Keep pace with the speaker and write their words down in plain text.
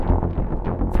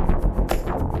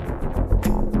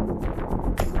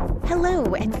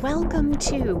Hello, and welcome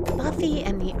to Buffy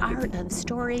and the Art of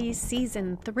Stories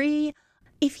Season 3.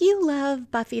 If you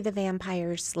love Buffy the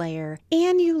Vampire Slayer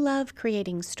and you love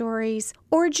creating stories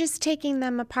or just taking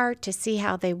them apart to see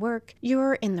how they work,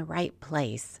 you're in the right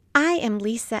place. I am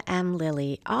Lisa M.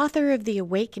 Lilly, author of the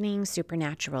Awakening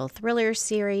Supernatural Thriller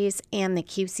series and the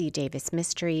QC Davis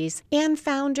Mysteries, and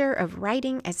founder of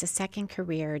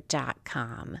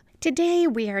WritingAsASecondCareer.com. Today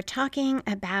we are talking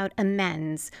about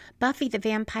Amends, Buffy the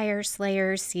Vampire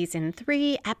Slayer Season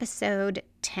 3, Episode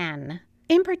 10.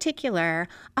 In particular,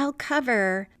 I'll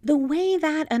cover the way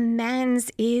that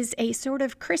Amends is a sort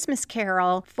of Christmas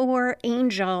carol for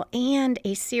Angel and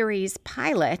a series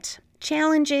pilot,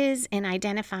 challenges in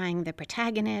identifying the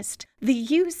protagonist, the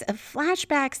use of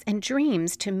flashbacks and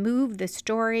dreams to move the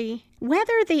story,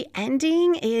 whether the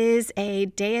ending is a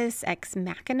deus ex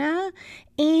machina,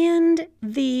 and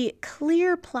the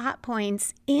clear plot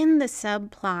points in the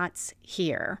subplots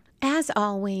here. As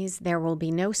always, there will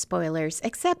be no spoilers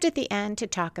except at the end to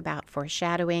talk about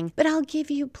foreshadowing, but I'll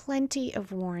give you plenty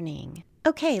of warning.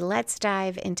 Okay, let's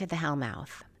dive into the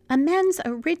Hellmouth. Amends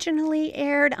originally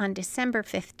aired on December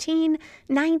 15,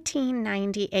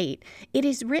 1998. It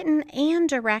is written and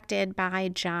directed by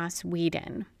Joss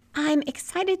Whedon. I'm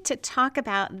excited to talk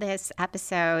about this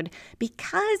episode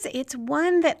because it's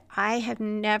one that I have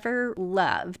never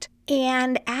loved.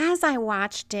 And as I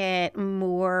watched it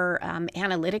more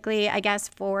analytically, I guess,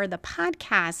 for the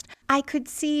podcast, I could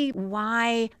see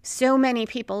why so many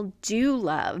people do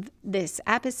love this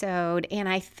episode. And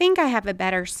I think I have a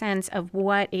better sense of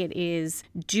what it is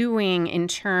doing in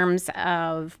terms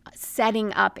of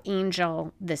setting up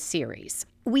Angel, the series.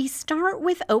 We start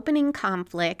with opening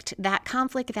conflict that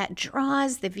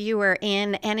draws the viewer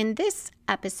in, and in this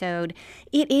episode,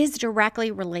 it is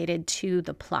directly related to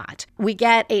the plot. We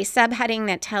get a subheading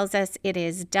that tells us it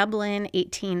is Dublin,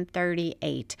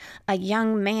 1838. A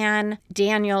young man,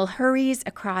 Daniel, hurries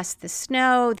across the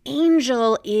snow.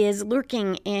 Angel is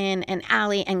lurking in an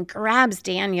alley and grabs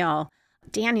Daniel.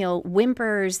 Daniel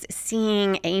whimpers,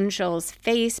 seeing Angel's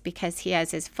face because he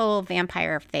has his full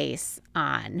vampire face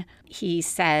on. He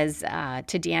says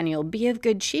to Daniel, "Be of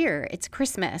good cheer, it's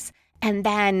Christmas," and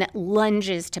then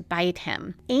lunges to bite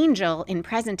him. Angel, in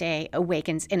present day,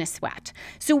 awakens in a sweat.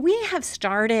 So we have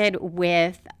started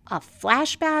with a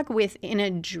flashback within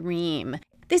a dream.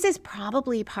 This is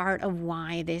probably part of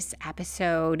why this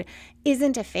episode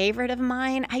isn't a favorite of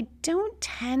mine. I don't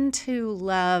tend to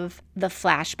love the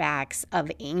flashbacks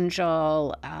of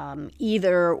Angel,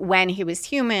 either when he was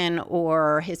human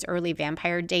or his early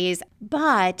vampire days.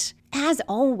 But as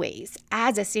always,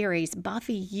 as a series,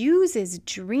 Buffy uses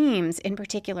dreams in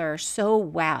particular so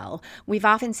well. We've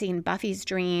often seen Buffy's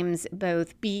dreams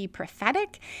both be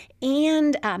prophetic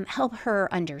and help her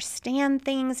understand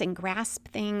things and grasp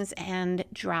things and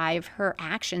drive her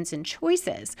actions and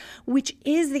choices, which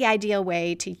is the ideal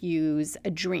way to use a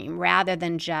dream rather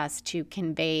than just to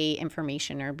convey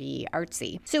information or be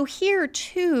artsy. So here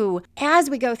too, as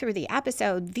we go through the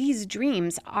episode, these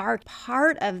dreams are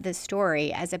part of the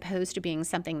story as opposed to being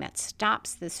something that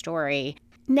stops the story.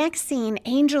 Next scene,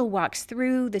 Angel walks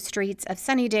through the streets of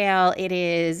Sunnydale. It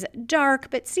is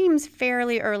dark, but seems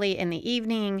fairly early in the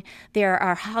evening. There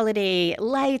are holiday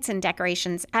lights and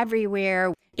decorations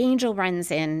everywhere. Angel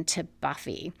runs into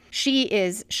Buffy. She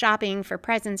is shopping for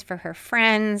presents for her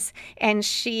friends, and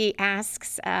she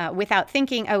asks, without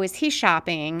thinking, "Oh, is he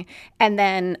shopping?" And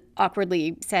then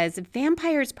awkwardly says,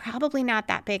 "Vampire's probably not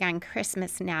that big on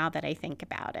Christmas now that I think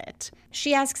about it."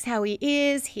 She asks how he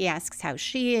is, he asks how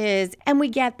she is, and we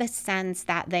get the sense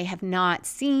that they have not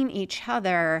seen each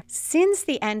other since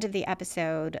the end of the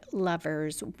episode,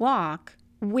 Lover's Walk,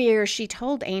 where she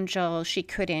told Angel she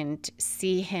couldn't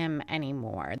see him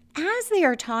anymore. As they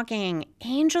are talking,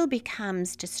 Angel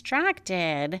becomes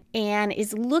distracted and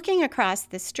is looking across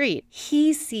the street.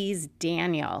 He sees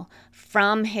Daniel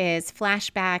from his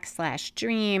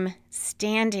flashback/dream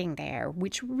standing there,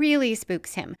 which really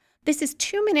spooks him. This is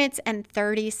 2 minutes and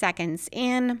 30 seconds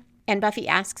in, and Buffy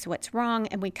asks what's wrong,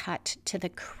 and we cut to the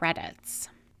credits.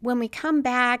 When we come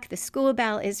back, the school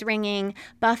bell is ringing.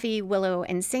 Buffy, Willow,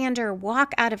 and Xander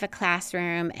walk out of a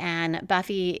classroom, and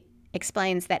Buffy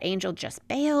explains that Angel just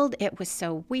bailed. It was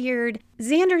so weird.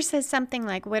 Xander says something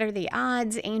like, "What are the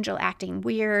odds?" Angel acting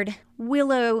weird.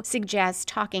 Willow suggests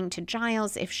talking to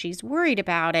Giles if she's worried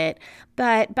about it,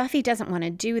 but Buffy doesn't want to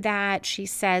do that. She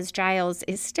says Giles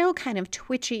is still kind of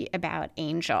twitchy about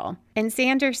Angel. And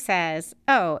Xander says,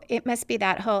 "Oh, it must be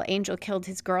that whole Angel killed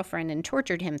his girlfriend and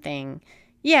tortured him thing.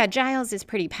 Yeah, Giles is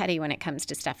pretty petty when it comes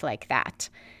to stuff like that."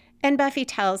 And Buffy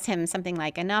tells him something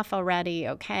like, "Enough already,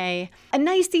 okay?" A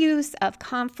nice use of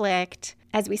conflict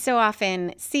as we so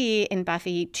often see in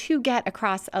Buffy, to get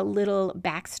across a little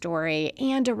backstory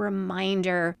and a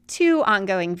reminder to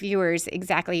ongoing viewers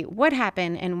exactly what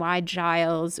happened and why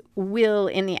Giles will,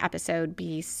 in the episode,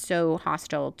 be so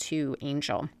hostile to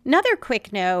Angel. Another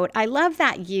quick note, I love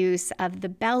that use of the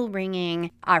bell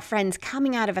ringing, our friends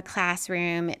coming out of a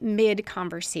classroom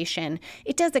mid-conversation.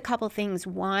 It does a couple things.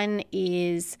 One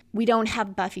is we don't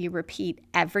have Buffy repeat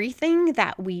everything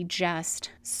that we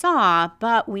just saw,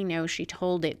 but we know she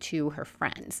told it to her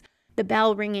friends. The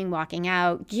bell ringing walking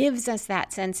out gives us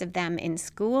that sense of them in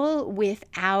school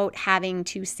without having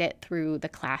to sit through the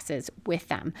classes with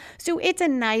them. So it's a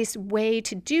nice way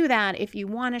to do that if you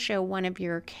want to show one of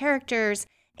your characters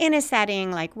in a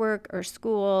setting like work or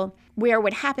school where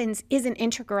what happens isn't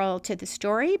integral to the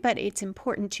story, but it's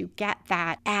important to get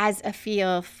that as a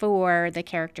feel for the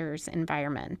character's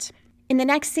environment. In the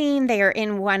next scene, they are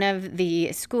in one of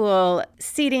the school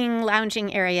seating,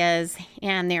 lounging areas,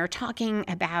 and they're talking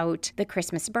about the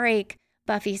Christmas break.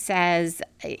 Buffy says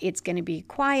it's going to be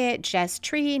quiet, just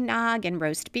Tree, Nog, and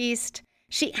Roast Beast.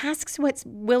 She asks what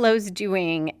Willow's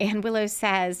doing, and Willow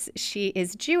says she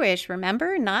is Jewish.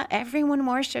 Remember, not everyone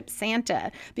worships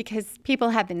Santa, because people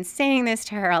have been saying this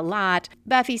to her a lot.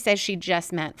 Buffy says she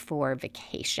just meant for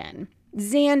vacation.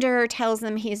 Xander tells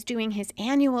them he is doing his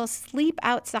annual sleep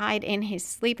outside in his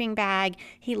sleeping bag.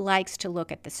 He likes to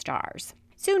look at the stars.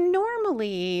 So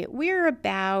normally we're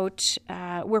past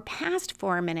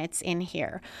 4 minutes in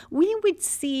here. We would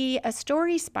see a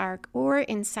story spark or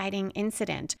inciting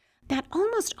incident that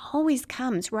almost always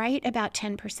comes right about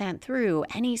 10% through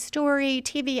any story,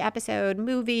 TV episode,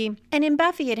 movie. And in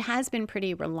Buffy, it has been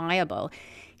pretty reliable.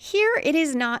 Here, it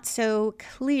is not so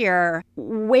clear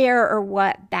where or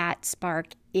what that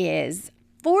spark is.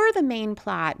 For the main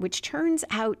plot, which turns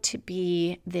out to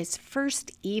be this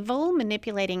first evil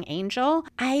manipulating Angel,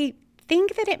 I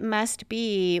think that it must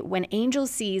be when Angel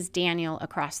sees Daniel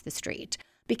across the street.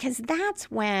 Because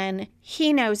that's when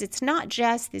he knows it's not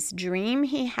just this dream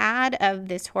he had of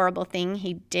this horrible thing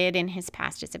he did in his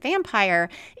past as a vampire.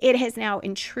 It has now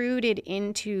intruded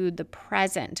into the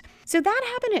present. So that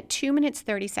happened at 2 minutes,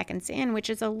 30 seconds in, which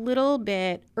is a little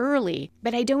bit early,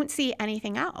 but I don't see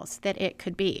anything else that it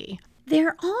could be.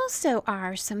 There also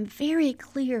are some very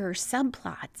clear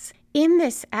subplots in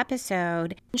this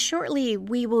episode. Shortly,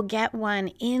 we will get one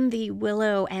in the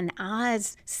Willow and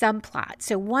Oz subplot.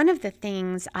 So one of the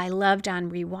things I loved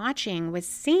on rewatching was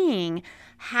seeing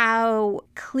how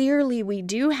clearly we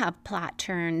do have plot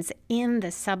turns in the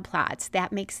subplots.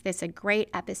 That makes this a great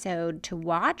episode to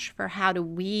watch for how to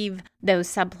weave those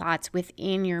subplots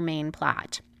within your main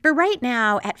plot. For right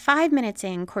now, at 5 minutes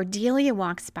in, Cordelia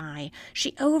walks by.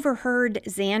 She overheard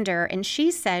Xander, and she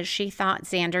says she thought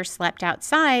Xander slept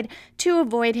outside to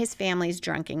avoid his family's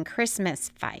drunken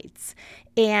Christmas fights.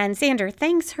 And Xander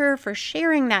thanks her for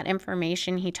sharing that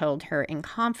information he told her in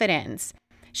confidence.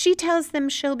 She tells them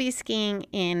she'll be skiing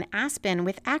in Aspen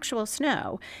with actual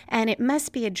snow, and it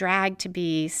must be a drag to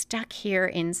be stuck here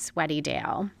in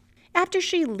Sweatydale. After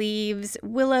she leaves,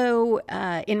 Willow,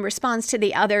 in response to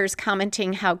the others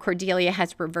commenting how Cordelia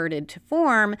has reverted to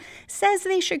form, says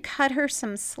they should cut her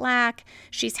some slack.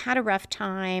 She's had a rough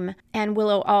time. And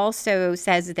Willow also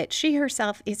says that she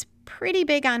herself is pretty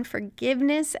big on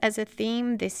forgiveness as a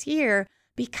theme this year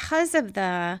because of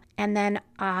and then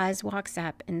Oz walks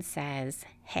up and says,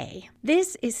 hey.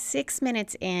 This is 6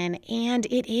 minutes in, and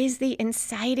it is the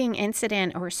inciting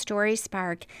incident or story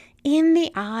spark in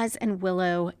the Oz and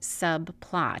Willow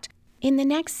subplot. In the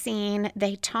next scene,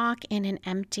 they talk in an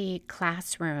empty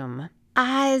classroom.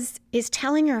 Oz is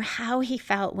telling her how he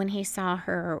felt when he saw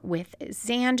her with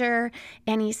Xander,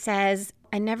 and he says,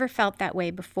 I never felt that way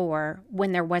before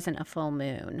when there wasn't a full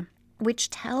moon, which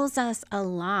tells us a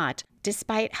lot.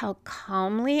 Despite how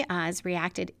calmly Oz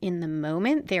reacted in the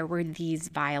moment, there were these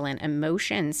violent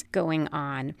emotions going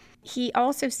on. He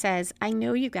also says, I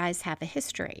know you guys have a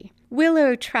history.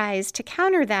 Willow tries to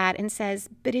counter that and says,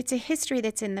 but it's a history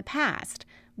that's in the past.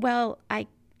 Well, I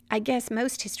guess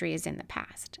most history is in the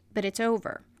past, but it's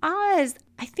over. Oz,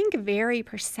 I think very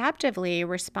perceptively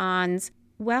responds,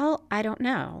 well, I don't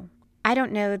know. I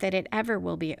don't know that it ever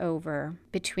will be over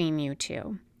between you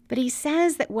two. But he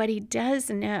says that what he does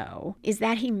know is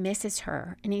that he misses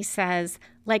her. And he says,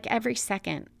 like every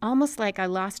second, almost like I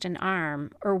lost an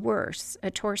arm, or worse, a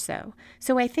torso.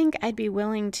 So I think I'd be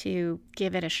willing to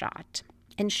give it a shot.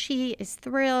 and she is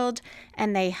thrilled,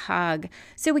 and they hug.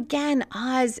 So again,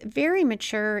 Oz, very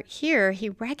mature here, he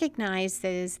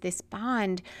recognizes this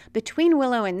bond between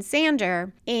Willow and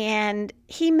Xander, and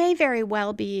he may very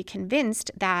well be convinced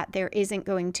that there isn't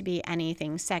going to be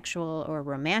anything sexual or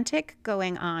romantic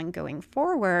going on going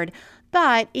forward,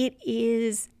 but it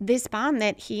is this bond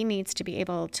that he needs to be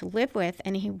able to live with,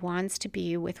 and he wants to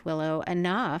be with Willow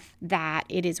enough that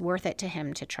it is worth it to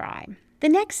him to try. The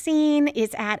next scene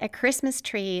is at a Christmas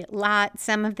tree lot.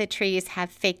 Some of the trees have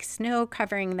fake snow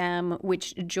covering them,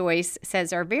 which Joyce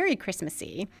says are very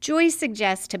Christmassy. Joyce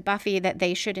suggests to Buffy that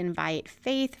they should invite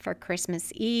Faith for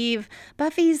Christmas Eve.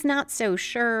 Buffy's not so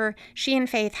sure. She and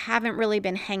Faith haven't really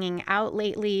been hanging out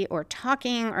lately or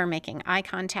talking or making eye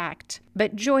contact.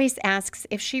 But Joyce asks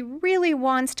if she really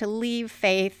wants to leave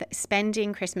Faith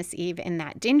spending Christmas Eve in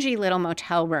that dingy little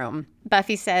motel room.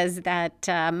 Buffy says that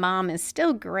Mom is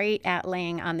still great at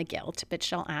laying on the guilt, but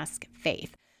she'll ask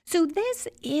Faith. So this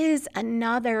is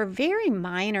another very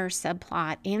minor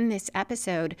subplot in this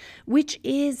episode, which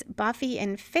is Buffy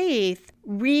and Faith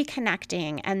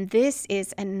reconnecting, and this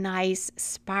is a nice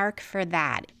spark for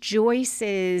that. Joyce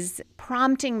is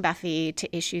prompting Buffy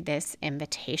to issue this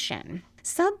invitation.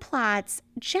 Subplots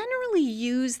generally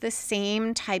use the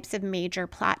same types of major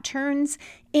plot turns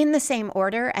in the same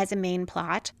order as a main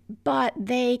plot, but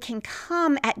they can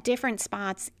come at different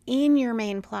spots in your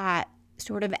main plot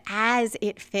sort of as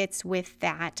it fits with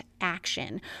that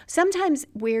action. Sometimes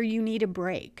where you need a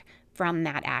break from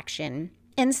that action.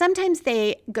 And sometimes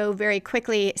they go very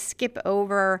quickly, skip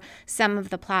over some of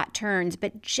the plot turns,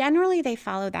 but generally they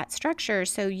follow that structure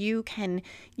so you can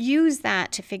use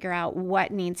that to figure out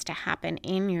what needs to happen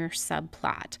in your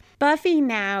subplot. Buffy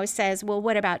now says, well,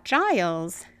 what about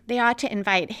Giles? They ought to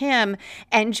invite him.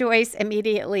 And Joyce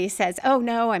immediately says, oh,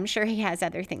 no, I'm sure he has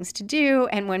other things to do.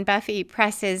 And when Buffy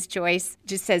presses, Joyce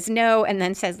just says no and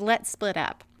then says, let's split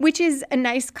up, which is a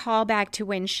nice callback to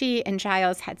when she and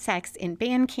Giles had sex in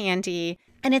Band Candy.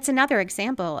 And it's another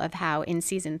example of how in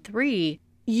season 3,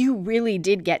 you really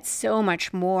did get so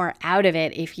much more out of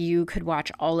it if you could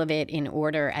watch all of it in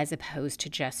order as opposed to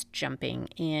just jumping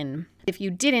in. If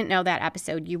you didn't know that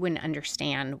episode, you wouldn't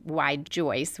understand why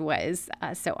Joyce was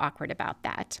so awkward about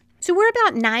that. So we're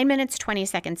about 9 minutes, 20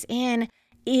 seconds in.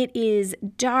 It is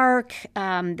dark.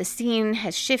 The scene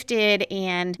has shifted,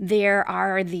 and there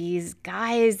are these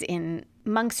guys in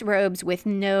monk's robes with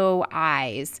no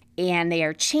eyes, and they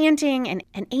are chanting, and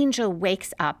an angel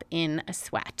wakes up in a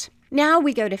sweat. Now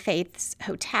we go to Faith's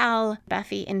hotel.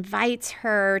 Buffy invites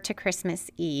her to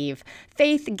Christmas Eve.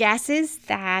 Faith guesses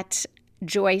that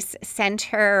Joyce sent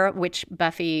her, which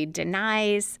Buffy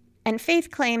denies. And Faith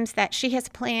claims that she has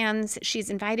plans. She's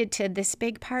invited to this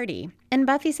big party. And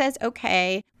Buffy says,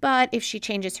 okay, but if she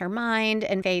changes her mind,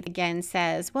 and Faith again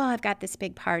says, well, I've got this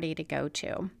big party to go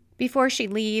to. Before she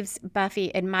leaves,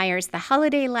 Buffy admires the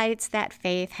holiday lights that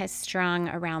Faith has strung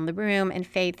around the room, and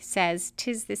Faith says,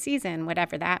 'tis the season,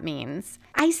 whatever that means.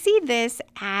 I see this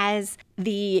as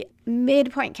the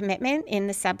midpoint commitment in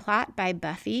the subplot by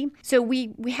Buffy. So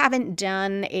we haven't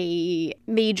done a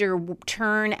major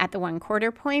turn at the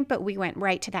 1/4 point, but we went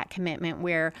right to that commitment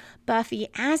where Buffy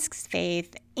asks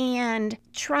Faith and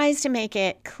tries to make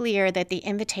it clear that the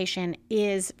invitation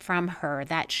is from her,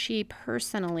 that she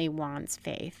personally wants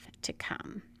Faith to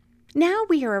come. Now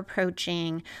we are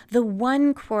approaching the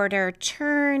 1/4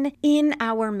 turn in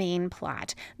our main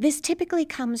plot. This typically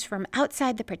comes from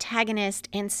outside the protagonist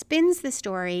and spins the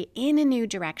story in a new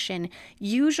direction,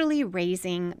 usually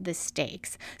raising the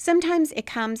stakes. Sometimes it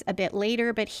comes a bit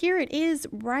later, but here it is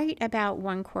right about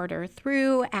 1/4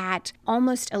 through at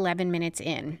almost 11 minutes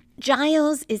in.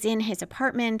 Giles is in his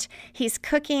apartment. He's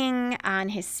cooking on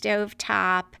his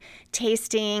stovetop,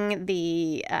 tasting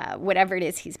the whatever it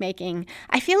is he's making.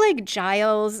 I feel like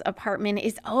Giles' apartment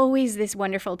is always this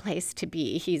wonderful place to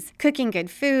be. He's cooking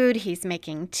good food. He's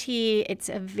making tea. It's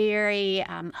a very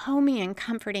homey and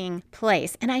comforting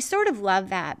place. And I sort of love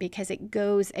that because it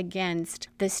goes against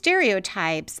the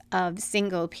stereotypes of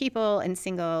single people and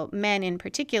single men in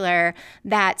particular,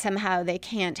 that somehow they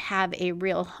can't have a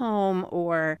real home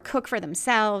or cook for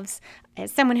themselves.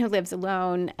 As someone who lives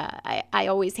alone, I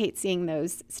always hate seeing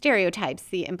those stereotypes,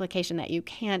 the implication that you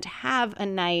can't have a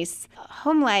nice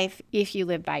home life if you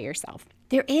live by yourself.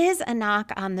 There is a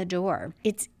knock on the door.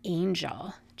 It's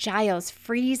Angel. Giles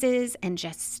freezes and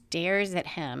just stares at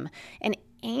him. And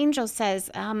Angel says,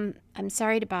 I'm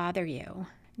sorry to bother you.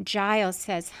 Giles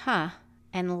says, huh,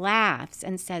 and laughs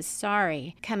and says,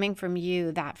 sorry. Coming from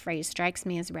you, that phrase strikes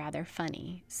me as rather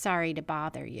funny. Sorry to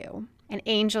bother you. And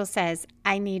Angel says,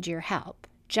 I need your help.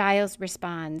 Giles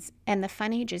responds, and the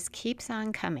funny just keeps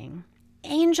on coming.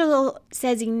 Angel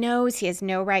says he knows he has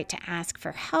no right to ask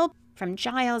for help from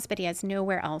Giles, but he has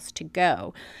nowhere else to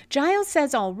go. Giles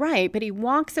says all right, but he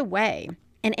walks away.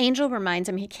 And Angel reminds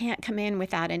him he can't come in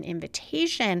without an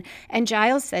invitation, and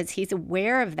Giles says he's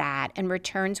aware of that and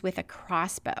returns with a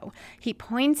crossbow. He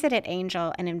points it at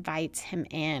Angel and invites him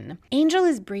in. Angel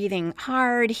is breathing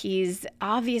hard. He's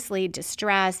obviously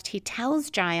distressed. He tells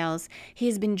Giles he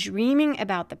has been dreaming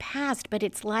about the past, but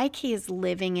it's like he is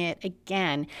living it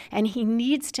again, and he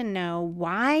needs to know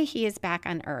why he is back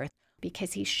on Earth,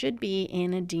 because he should be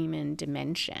in a demon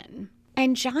dimension.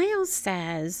 And Giles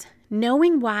says,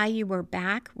 knowing why you were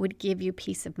back would give you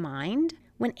peace of mind.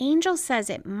 When Angel says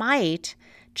it might,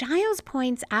 Giles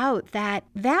points out that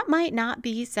that might not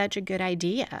be such a good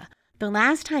idea. The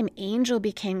last time Angel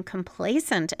became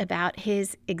complacent about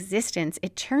his existence,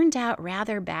 it turned out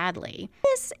rather badly.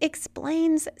 This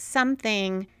explains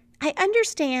something. I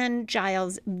understand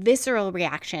Giles' visceral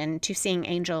reaction to seeing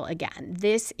Angel again.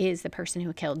 This is the person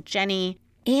who killed Jenny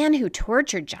and who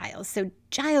tortured Giles. So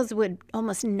Giles would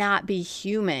almost not be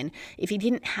human if he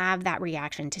didn't have that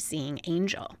reaction to seeing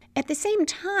Angel. At the same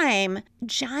time,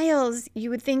 Giles,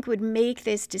 you would think, would make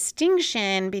this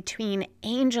distinction between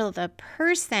Angel the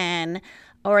person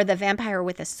or the vampire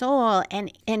with a soul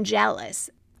and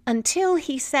Angelus. Until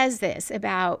he says this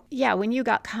about, when you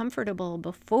got comfortable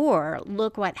before,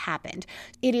 look what happened.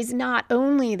 It is not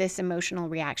only this emotional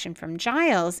reaction from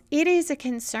Giles, it is a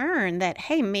concern that,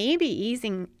 hey, maybe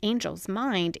easing Angel's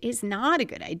mind is not a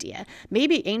good idea.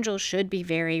 Maybe Angel should be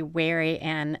very wary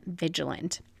and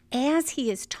vigilant. As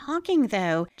he is talking,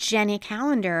 though, Jenny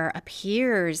Calendar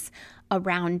appears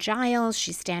around Giles.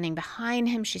 She's standing behind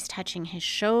him. She's touching his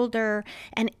shoulder.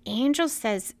 And Angel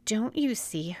says, don't you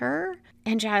see her?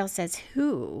 And Giles says,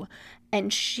 who?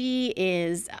 And she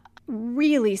is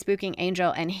really spooking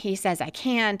Angel. And he says, I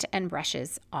can't, and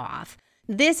rushes off.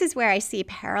 This is where I see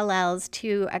parallels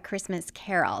to A Christmas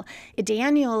Carol.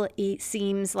 Daniel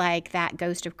seems like that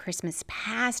ghost of Christmas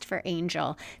past for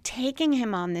Angel, taking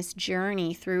him on this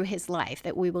journey through his life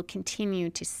that we will continue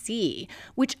to see,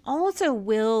 which also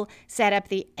will set up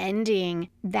the ending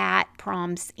that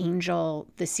prompts Angel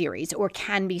the series, or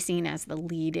can be seen as the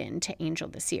lead-in to Angel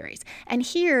the series. And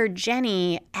here,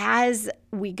 Jenny, as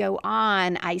we go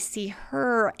on, I see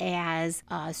her as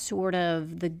sort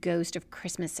of the ghost of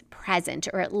Christmas present,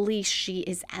 or at least she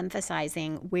is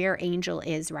emphasizing where Angel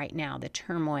is right now, the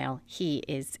turmoil he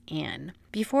is in.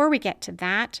 Before we get to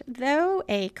that, though,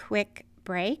 a quick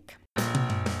break.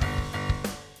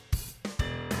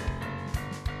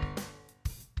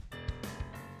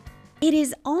 It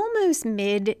is almost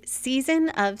mid-season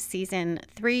of season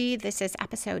 3. This is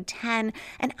episode 10,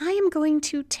 and I am going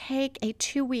to take a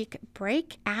 2-week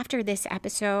break after this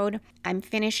episode. I'm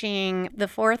finishing the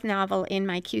 4th novel in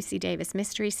my QC Davis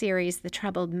mystery series, The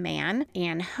Troubled Man,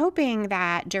 and hoping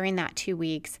that during that 2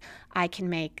 weeks, I can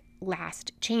make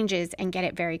last changes and get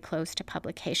it very close to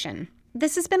publication.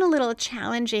 This has been a little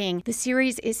challenging. The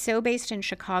series is so based in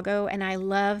Chicago, and I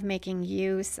love making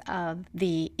use of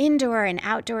the indoor and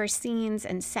outdoor scenes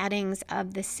and settings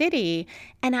of the city,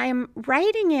 and I am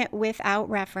writing it without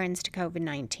reference to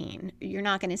COVID-19. You're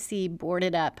not going to see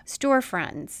boarded up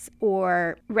storefronts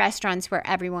or restaurants where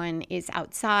everyone is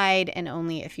outside and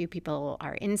only a few people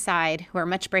are inside, who are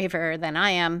much braver than I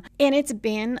am. And it's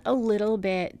been a little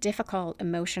bit difficult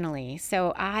emotionally,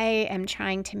 so I am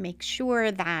trying to make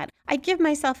sure that I give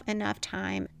myself enough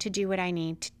time to do what I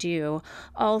need to do.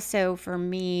 Also, for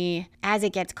me, as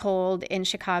it gets cold in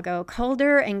Chicago,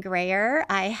 colder and grayer,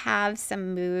 I have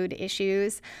some mood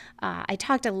issues. I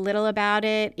talked a little about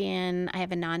it I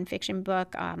have a nonfiction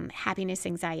book, Happiness,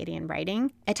 Anxiety, and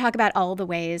Writing. I talk about all the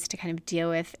ways to kind of deal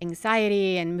with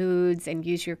anxiety and moods and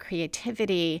use your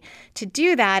creativity to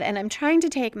do that. And I'm trying to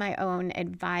take my own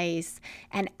advice.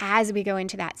 And as we go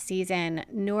into that season,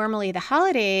 normally the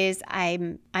holidays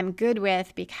I'm good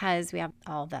with, because we have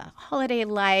all the holiday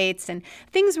lights and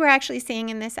things we're actually seeing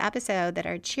in this episode that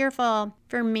are cheerful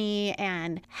for me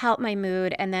and help my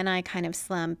mood. And then I kind of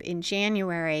slump in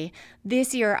January.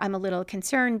 This year, I'm a little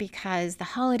concerned because the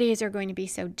holidays are going to be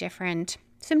so different.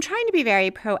 So I'm trying to be very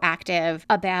proactive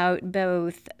about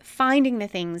both finding the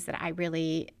things that I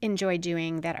really enjoy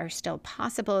doing that are still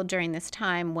possible during this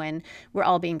time when we're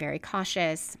all being very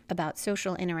cautious about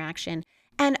social interaction,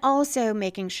 and also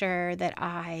making sure that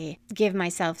I give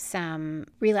myself some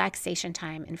relaxation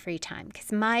time and free time,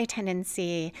 because my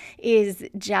tendency is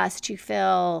just to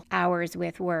fill hours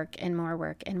with work and more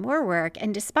work and more work.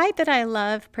 And despite that I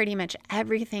love pretty much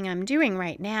everything I'm doing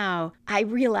right now, I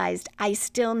realized I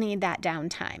still need that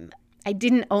downtime. I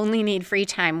didn't only need free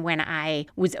time when I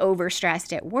was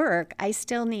overstressed at work. I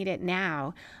still need it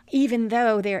now, even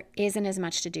though there isn't as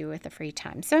much to do with the free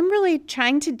time. So I'm really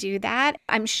trying to do that.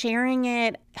 I'm sharing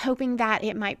it, hoping that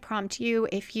it might prompt you,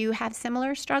 if you have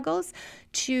similar struggles,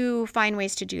 to find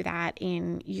ways to do that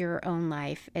in your own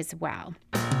life as well.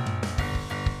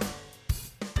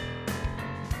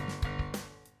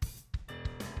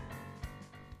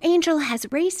 Angel has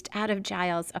raced out of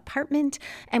Giles' apartment,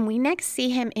 and we next see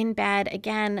him in bed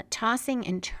again, tossing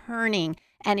and turning,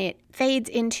 and it fades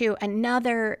into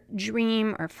another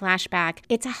dream or flashback.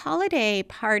 It's a holiday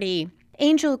party.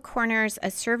 Angel corners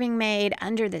a serving maid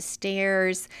under the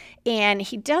stairs, and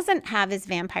he doesn't have his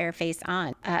vampire face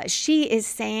on. She is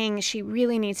saying she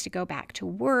really needs to go back to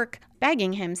work,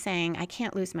 begging him, saying, I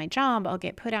can't lose my job. I'll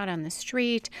get put out on the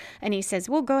street. And he says,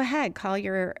 well, go ahead. Call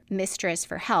your mistress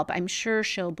for help. I'm sure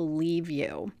she'll believe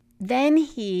you. Then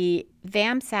he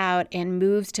vamps out and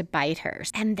moves to bite her.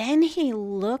 And then he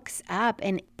looks up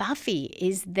and Buffy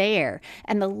is there.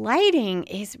 And the lighting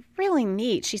is really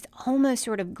neat. She's almost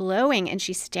sort of glowing and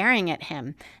she's staring at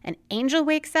him. And Angel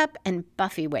wakes up and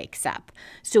Buffy wakes up.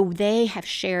 So they have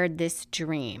shared this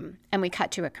dream. And we cut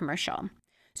to a commercial.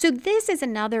 So this is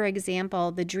another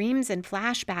example. The dreams and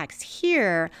flashbacks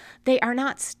here, they are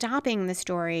not stopping the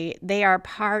story. They are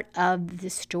part of the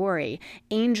story.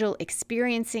 Angel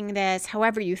experiencing this,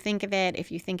 however you think of it,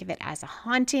 if you think of it as a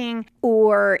haunting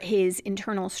or his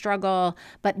internal struggle,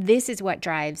 but this is what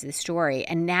drives the story.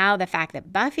 And now the fact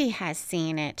that Buffy has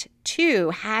seen it too,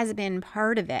 has been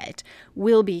part of it,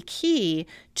 will be key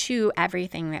to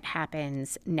everything that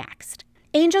happens next.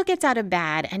 Angel gets out of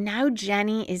bed, and now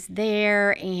Jenny is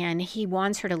there, and he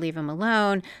wants her to leave him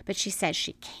alone, but she says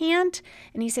she can't,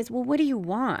 and he says, well, what do you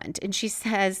want? And she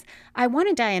says, I want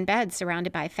to die in bed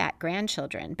surrounded by fat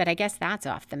grandchildren, but I guess that's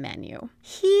off the menu.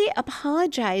 He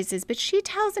apologizes, but she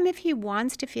tells him if he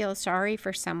wants to feel sorry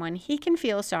for someone, he can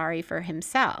feel sorry for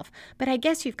himself, but I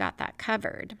guess you've got that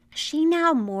covered. She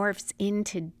now morphs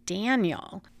into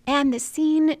Daniel. And the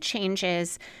scene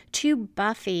changes to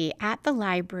Buffy at the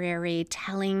library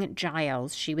telling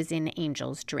Giles she was in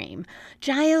Angel's dream.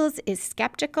 Giles is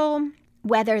skeptical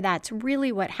whether that's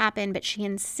really what happened, but she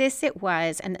insists it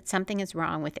was and that something is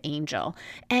wrong with Angel.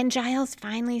 And Giles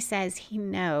finally says he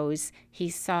knows he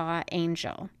saw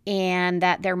Angel and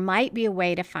that there might be a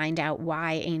way to find out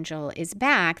why Angel is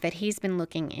back, that he's been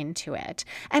looking into it.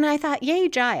 And I thought, yay,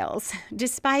 Giles.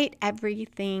 Despite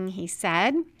everything he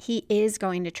said, he is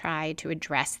going to try to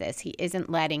address this. He isn't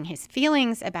letting his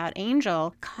feelings about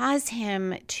Angel cause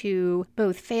him to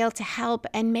both fail to help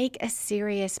and make a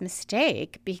serious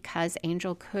mistake, because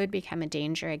Angel could become a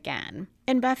danger again.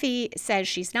 And Buffy says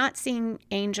she's not seeing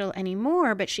Angel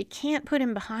anymore, but she can't put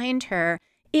him behind her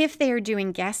if they are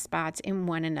doing guest spots in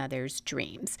one another's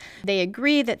dreams. They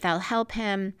agree that they'll help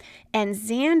him, and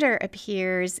Xander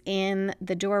appears in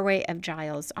the doorway of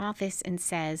Giles' office and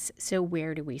says, so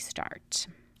where do we start?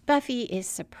 Buffy is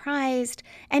surprised,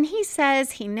 and he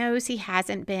says he knows he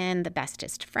hasn't been the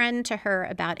bestest friend to her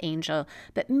about Angel,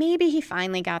 but maybe he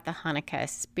finally got the Hanukkah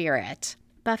spirit.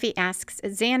 Buffy asks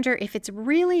Xander if it's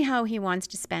really how he wants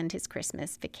to spend his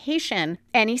Christmas vacation,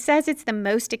 and he says it's the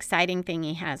most exciting thing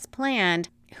he has planned.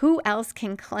 Who else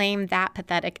can claim that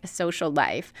pathetic a social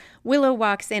life? Willow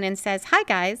walks in and says, hi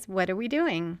guys, what are we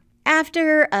doing?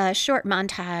 After a short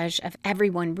montage of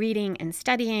everyone reading and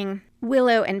studying,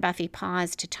 Willow and Buffy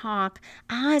pause to talk.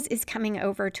 Oz is coming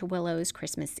over to Willow's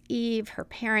Christmas Eve. Her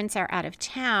parents are out of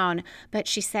town, but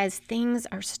she says things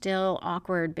are still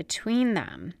awkward between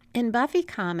them. And Buffy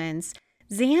comments,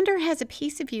 Xander has a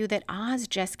piece of you that Oz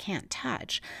just can't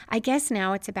touch. I guess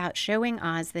now it's about showing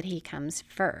Oz that he comes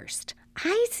first.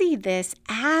 I see this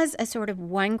as a sort of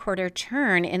one-quarter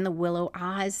turn in the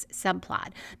Willow-Oz subplot,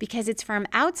 because it's from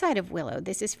outside of Willow.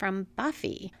 This is from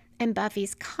Buffy. And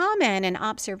Buffy's comment and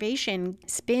observation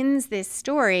spins this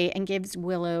story and gives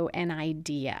Willow an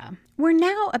idea. We're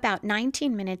now about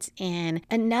 19 minutes in.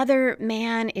 Another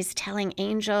man is telling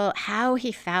Angel how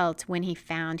he felt when he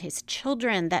found his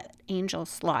children that Angel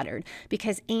slaughtered,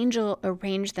 because Angel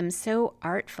arranged them so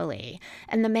artfully.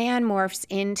 And the man morphs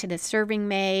into the serving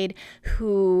maid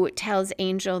who tells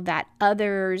Angel that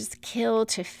others kill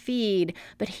to feed,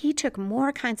 but he took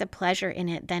more kinds of pleasure in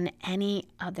it than any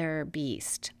other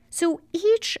beast. So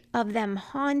each of them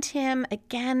haunt him,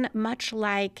 again, much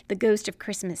like the Ghost of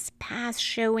Christmas Past,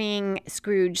 showing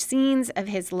Scrooge scenes of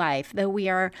his life, though we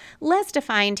are less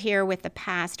defined here with the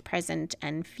past, present,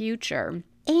 and future.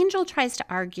 Angel tries to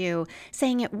argue,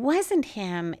 saying it wasn't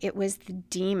him, it was the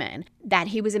demon, that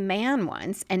he was a man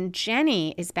once. And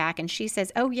Jenny is back and she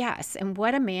says, oh yes, and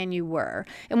what a man you were.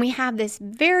 And we have this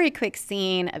very quick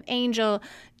scene of Angel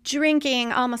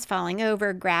drinking, almost falling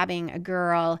over, grabbing a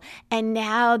girl. And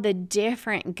now the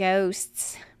different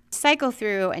ghosts cycle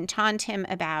through and taunt him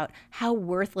about how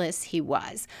worthless he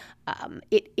was.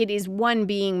 It is one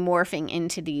being morphing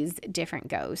into these different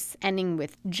ghosts, ending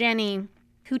with Jenny,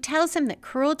 who tells him that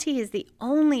cruelty is the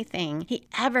only thing he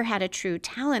ever had a true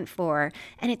talent for,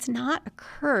 and it's not a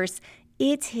curse,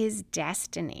 it's his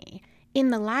destiny. In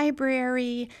the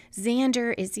library,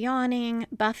 Xander is yawning.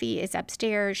 Buffy is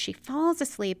upstairs. She falls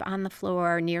asleep on the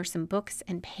floor near some books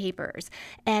and papers.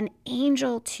 And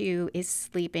Angel, too, is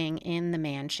sleeping in the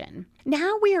mansion.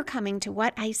 Now we are coming to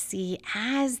what I see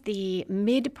as the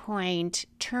midpoint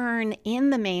turn in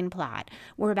the main plot.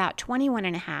 We're about 21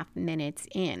 and a half minutes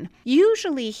in.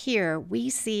 Usually here we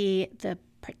see the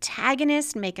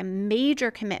protagonist make a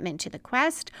major commitment to the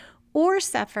quest or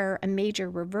suffer a major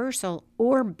reversal,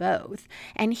 or both.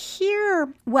 And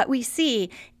here, what we see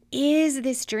is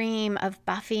this dream of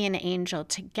Buffy and Angel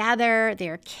together.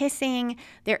 They're kissing.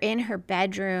 They're in her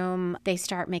bedroom. They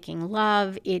start making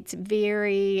love. It's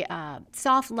very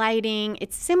soft lighting.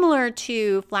 It's similar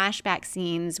to flashback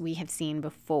scenes we have seen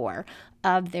before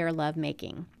of their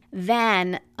lovemaking.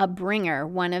 Then a bringer,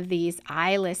 one of these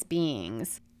eyeless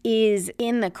beings, is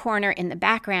in the corner in the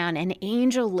background, and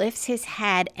Angel lifts his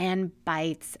head and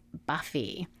bites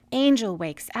Buffy. Angel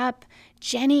wakes up.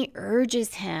 Jenny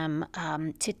urges him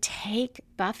to take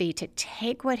Buffy, to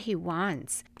take what he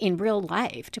wants in real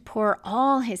life, to pour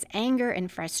all his anger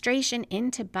and frustration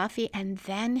into Buffy, and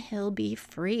then he'll be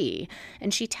free.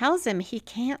 And she tells him he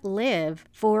can't live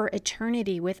for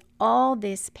eternity with all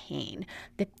this pain,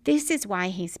 that this is why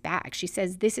he's back. She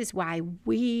says, this is why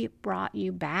we brought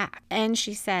you back. And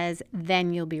she says,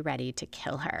 then you'll be ready to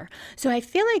kill her. So I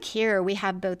feel like here we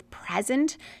have both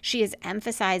present. She is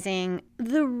emphasizing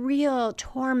the real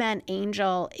torment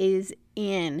Angel is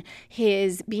in,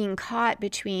 his being caught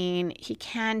between he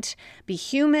can't be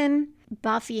human,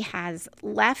 Buffy has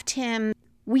left him.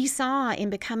 We saw in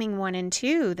Becoming 1 and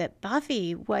 2 that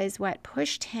Buffy was what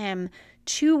pushed him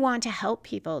to want to help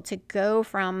people, to go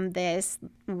from this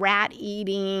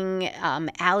rat-eating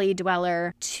alley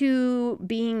dweller to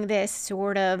being this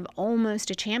sort of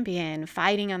almost a champion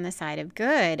fighting on the side of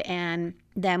good. And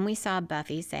then we saw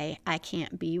Buffy say, I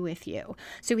can't be with you.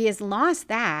 So he has lost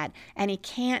that, and he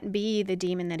can't be the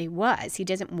demon that he was. He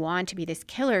doesn't want to be this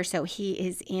killer, so he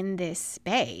is in this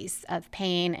space of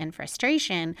pain and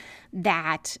frustration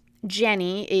that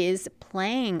Jenny is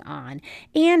playing on.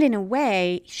 And in a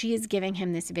way, she is giving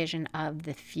him this vision of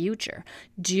the future.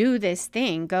 Do this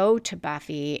thing, go to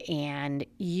Buffy, and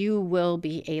you will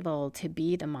be able to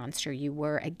be the monster you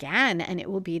were again, and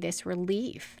it will be this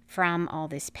relief from all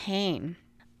this pain.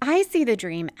 I see the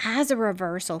dream as a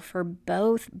reversal for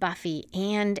both Buffy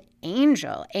and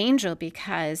Angel. Angel,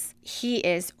 because he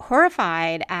is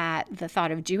horrified at the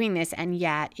thought of doing this, and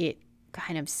yet it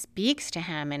kind of speaks to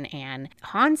him and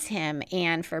haunts him.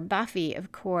 And for Buffy,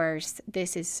 of course,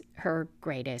 this is her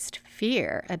greatest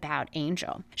fear about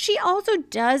Angel. She also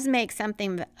does make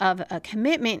something of a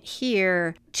commitment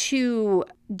here to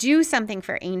do something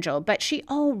for Angel, but she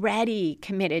already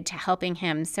committed to helping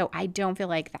him, so I don't feel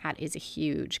like that is a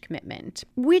huge commitment.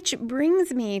 Which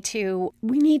brings me to,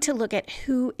 we need to look at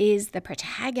who is the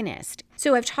protagonist.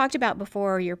 So I've talked about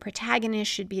before, your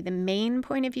protagonist should be the main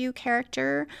point of view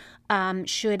character,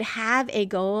 should have a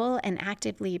goal and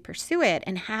actively pursue it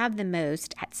and have the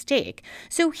most at stake.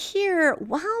 So here,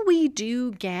 while we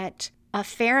do get a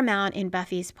fair amount in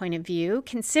Buffy's point of view,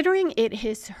 considering it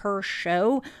is her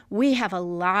show, we have a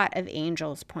lot of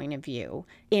Angel's point of view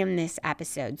in this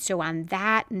episode. So on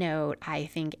that note, I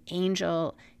think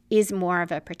Angel is more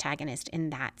of a protagonist in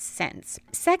that sense.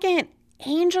 Second,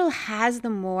 Angel has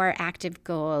the more active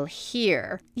goal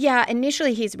here. Yeah,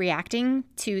 initially he's reacting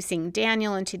to seeing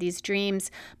Daniel and to these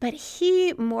dreams, but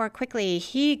he more quickly,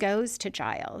 he goes to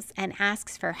Giles and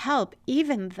asks for help,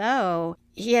 even though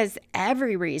he has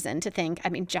every reason to think,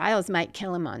 Giles might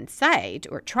kill him on sight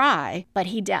or try, but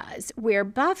he does. Where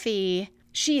Buffy,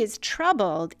 she is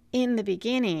troubled in the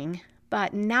beginning,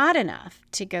 but not enough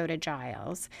to go to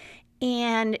Giles.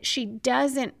 And she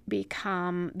doesn't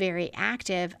become very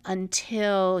active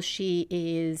until she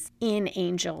is in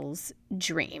Angel's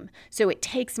dream. So it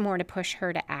takes more to push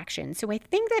her to action. So I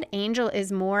think that Angel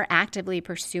is more actively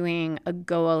pursuing a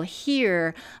goal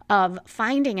here of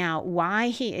finding out why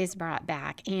he is brought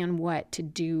back and what to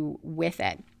do with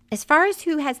it. As far as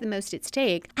who has the most at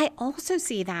stake, I also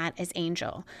see that as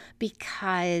Angel,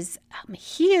 because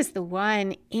he is the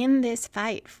one in this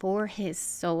fight for his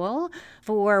soul,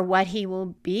 for what he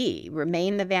will be.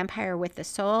 Remain the vampire with the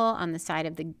soul on the side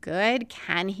of the good.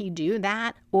 Can he do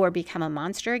that or become a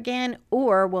monster again?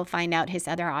 Or we'll find out his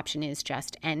other option is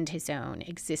just end his own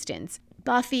existence.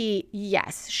 Buffy,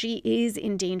 yes, she is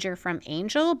in danger from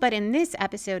Angel, but in this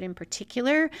episode in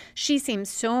particular, she seems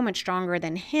so much stronger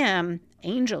than him.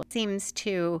 Angel seems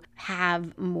to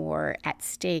have more at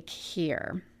stake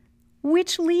here.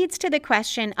 Which leads to the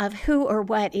question of who or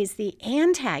what is the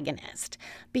antagonist.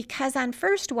 Because on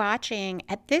first watching,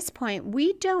 at this point,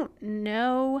 we don't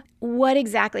know what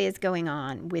exactly is going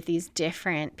on with these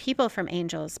different people from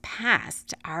Angel's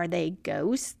past. Are they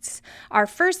ghosts? Our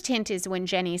first hint is when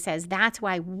Jenny says, "That's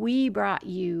why we brought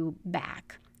you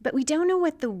back." But we don't know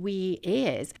what the "we"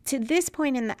 is. To this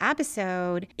point in the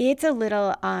episode, it's a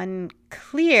little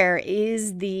unclear.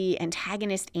 Is the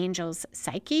antagonist Angel's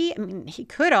psyche? I mean, he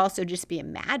could also just be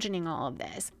imagining all of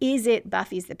this. Is it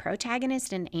Buffy's the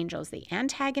protagonist and Angel's the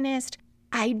antagonist?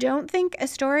 I don't think a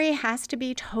story has to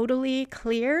be totally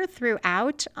clear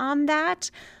throughout on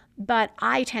that. But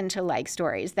I tend to like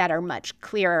stories that are much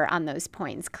clearer on those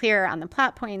points, clearer on the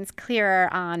plot points,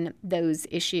 clearer on those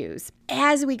issues.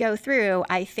 As we go through,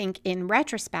 I think in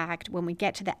retrospect, when we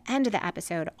get to the end of the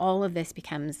episode, all of this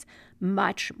becomes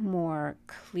much more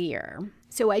clear.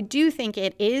 So I do think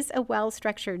it is a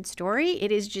well-structured story.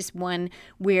 It is just one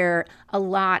where a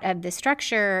lot of the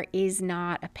structure is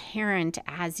not apparent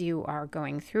as you are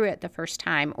going through it the first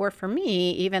time, or for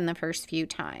me, even the first few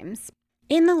times.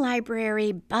 In the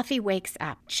library, Buffy wakes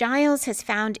up. Giles has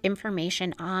found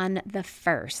information on the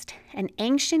First, an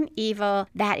ancient evil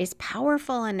that is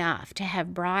powerful enough to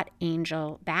have brought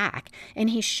Angel back.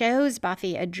 And he shows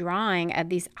Buffy a drawing of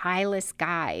these eyeless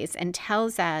guys and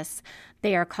tells us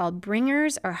they are called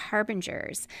bringers or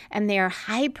harbingers, and they are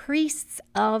high priests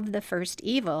of the first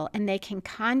evil, and they can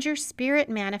conjure spirit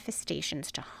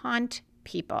manifestations to haunt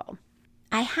people.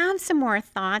 I have some more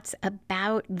thoughts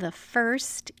about the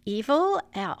first evil,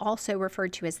 also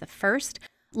referred to as the First,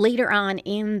 later on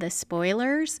in the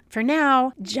spoilers. For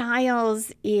now,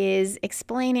 Giles is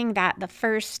explaining that the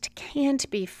First can't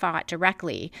be fought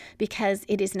directly because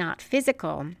it is not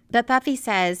physical. But Buffy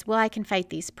says, well, I can fight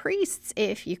these priests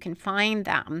if you can find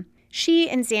them. She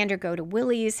and Xander go to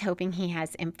Willie's, hoping he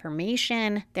has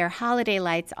information. There are holiday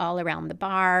lights all around the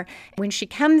bar. When she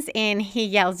comes in, he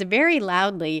yells very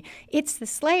loudly, "It's the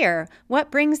Slayer.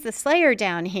 What brings the Slayer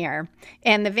down here?"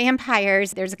 And the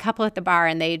vampires, there's a couple at the bar,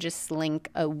 and they just slink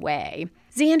away.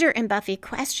 Xander and Buffy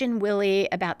question Willie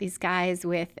about these guys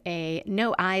with a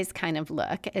no eyes kind of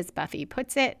look, as Buffy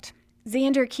puts it.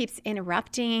 Xander keeps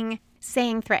interrupting,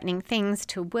 saying threatening things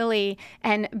to Willie,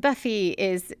 and Buffy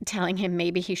is telling him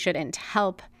maybe he shouldn't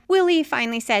help. Willie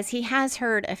finally says he has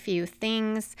heard a few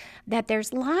things, that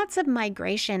there's lots of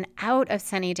migration out of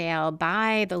Sunnydale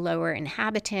by the lower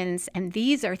inhabitants, and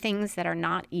these are things that are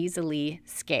not easily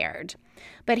scared.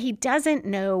 But he doesn't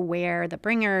know where the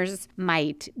bringers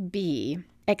might be,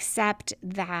 except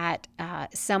that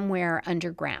somewhere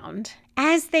underground.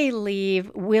 As they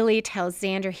leave, Willie tells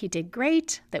Xander he did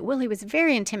great, that Willie was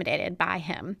very intimidated by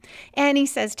him. And he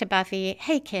says to Buffy,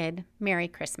 "Hey kid, Merry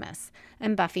Christmas."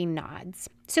 And Buffy nods.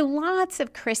 So lots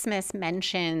of Christmas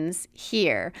mentions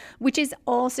here, which is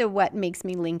also what makes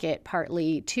me link it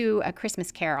partly to A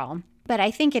Christmas Carol. But I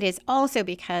think it is also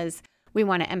because we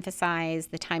want to emphasize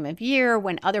the time of year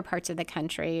when other parts of the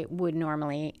country would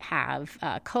normally have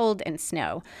cold and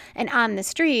snow. And on the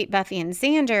street, Buffy and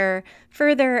Xander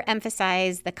further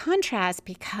emphasize the contrast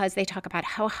because they talk about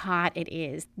how hot it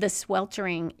is, the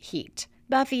sweltering heat.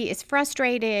 Buffy is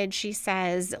frustrated. She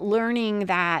says learning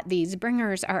that these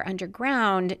bringers are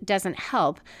underground doesn't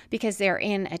help because they're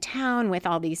in a town with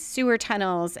all these sewer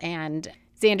tunnels, and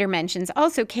Xander mentions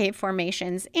also cave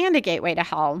formations and a gateway to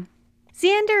hell.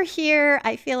 Xander here,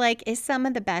 I feel like, is some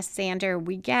of the best Xander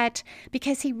we get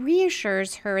because he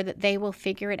reassures her that they will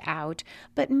figure it out,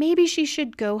 but maybe she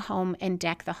should go home and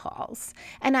deck the halls.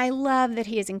 And I love that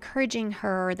he is encouraging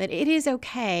her that it is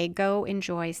okay, go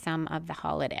enjoy some of the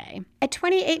holiday. At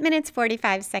 28 minutes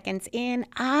 45 seconds in,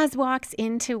 Oz walks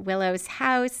into Willow's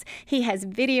house. He has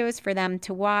videos for them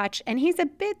to watch, and he's a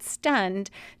bit stunned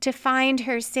to find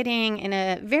her sitting in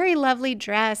a very lovely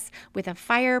dress with a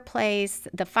fireplace,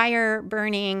 the fire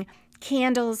burning,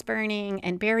 candles burning,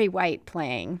 and Barry White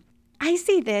playing. I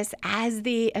see this as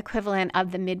the equivalent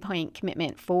of the midpoint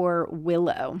commitment for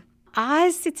Willow.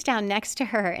 Oz sits down next to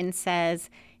her and says,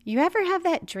 "You ever have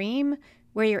that dream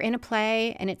where you're in a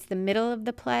play and it's the middle of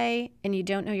the play and you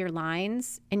don't know your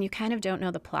lines and you kind of don't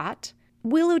know the plot?"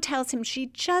 Willow tells him she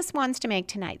just wants to make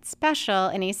tonight special,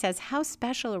 and he says, how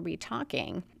special are we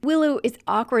talking? Willow is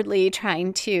awkwardly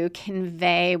trying to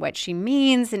convey what she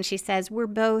means, and she says, we're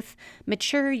both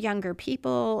mature, younger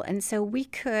people, and so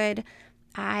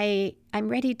I'm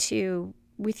ready to,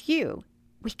 with you,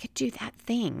 we could do that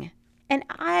thing. And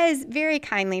Oz very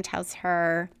kindly tells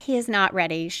her he is not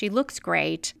ready. She looks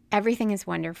great. Everything is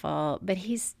wonderful, but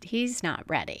he's not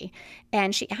ready.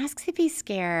 And she asks if he's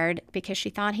scared because she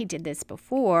thought he did this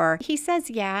before. He says,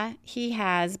 yeah, he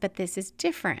has, but this is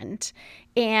different.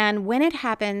 And when it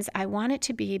happens, I want it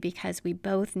to be because we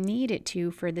both need it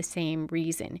to for the same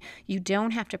reason. You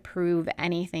don't have to prove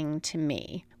anything to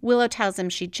me. Willow tells him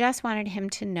she just wanted him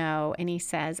to know, and he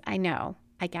says, I know.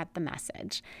 I get the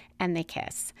message. And they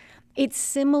kiss. It's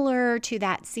similar to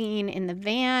that scene in the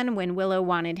van when Willow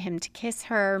wanted him to kiss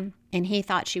her and he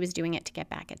thought she was doing it to get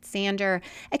back at Xander,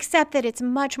 except that it's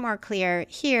much more clear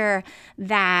here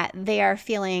that they are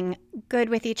feeling good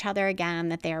with each other again,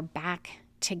 that they are back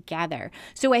together.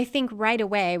 So I think right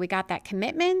away we got that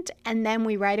commitment, and then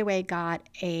we right away got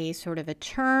a sort of a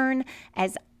turn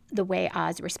as the way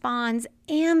Oz responds,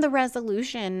 and the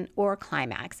resolution or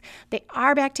climax. They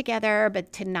are back together,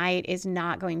 but tonight is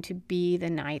not going to be the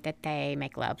night that they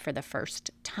make love for the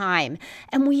first time.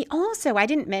 And we also, I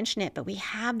didn't mention it, but we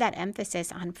have that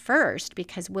emphasis on first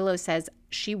because Willow says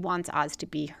she wants Oz to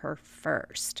be her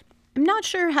first. I'm not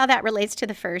sure how that relates to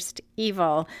the first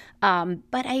evil, but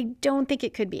I don't think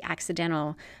it could be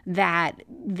accidental that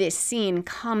this scene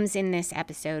comes in this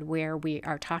episode where we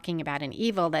are talking about an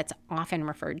evil that's often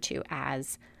referred to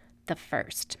as the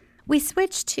first. We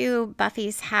switch to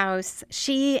Buffy's house.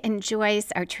 She and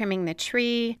Joyce are trimming the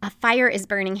tree. A fire is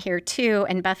burning here too,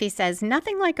 and Buffy says,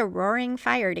 nothing like a roaring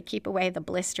fire to keep away the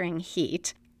blistering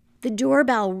heat. The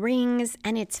doorbell rings,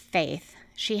 and it's Faith.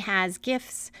 She has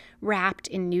gifts wrapped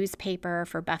in newspaper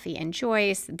for Buffy and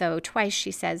Joyce, though twice she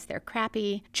says they're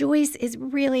crappy. Joyce is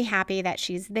really happy that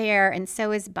she's there, and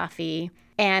so is Buffy.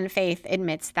 And Faith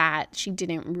admits that she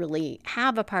didn't really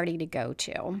have a party to go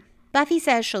to. Buffy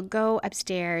says she'll go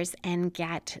upstairs and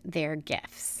get their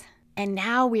gifts. And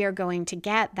now we are going to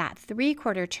get that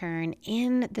 3/4 turn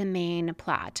in the main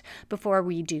plot. Before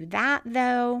we do that,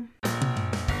 though,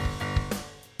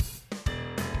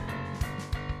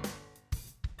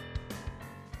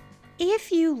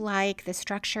 if you like the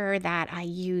structure that I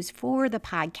use for the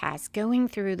podcast, going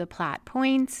through the plot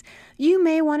points, you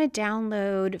may want to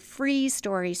download free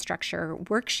story structure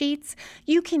worksheets.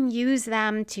 You can use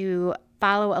them to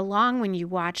follow along when you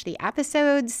watch the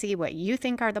episodes, see what you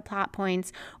think are the plot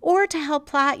points, or to help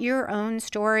plot your own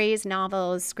stories,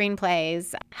 novels,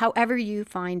 screenplays, however you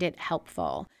find it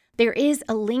helpful. There is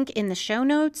a link in the show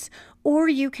notes, or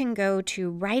you can go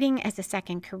to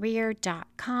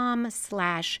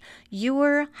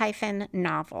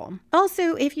writingasasecondcareer.com/your-novel.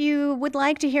 Also, if you would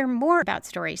like to hear more about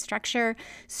story structure,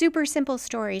 Super Simple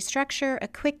Story Structure, a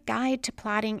quick guide to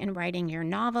plotting and writing your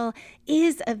novel,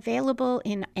 is available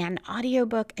in an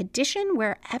audiobook edition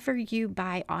wherever you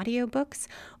buy audiobooks,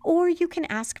 or you can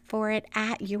ask for it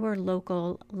at your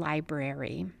local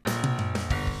library.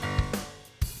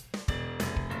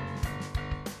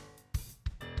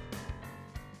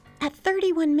 At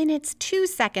 31 minutes, 2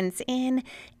 seconds in,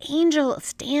 Angel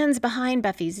stands behind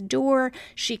Buffy's door.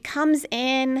 She comes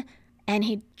in and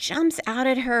he jumps out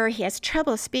at her. He has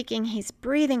trouble speaking. He's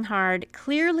breathing hard,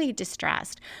 clearly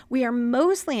distressed. We are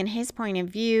mostly in his point of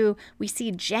view. We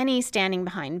see Jenny standing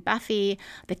behind Buffy.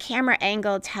 The camera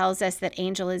angle tells us that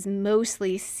Angel is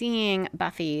mostly seeing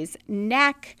Buffy's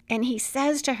neck. And he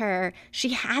says to her, she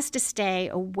has to stay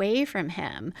away from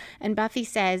him. And Buffy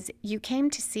says, you came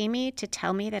to see me to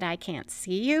tell me that I can't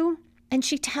see you? And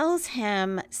she tells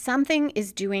him something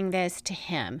is doing this to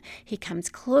him. He comes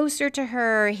closer to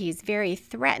her. He's very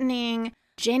threatening.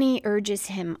 Jenny urges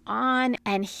him on,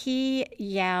 and he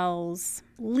yells,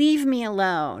 leave me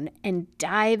alone, and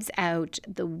dives out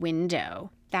the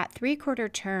window. That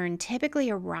 3/4 turn typically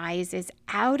arises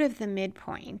out of the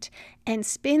midpoint and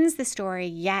spins the story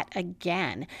yet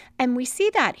again. And we see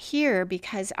that here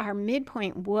because our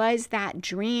midpoint was that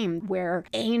dream where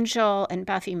Angel and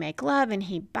Buffy make love and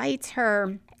he bites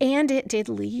her. And it did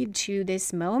lead to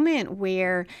this moment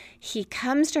where he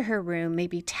comes to her room,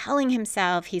 maybe telling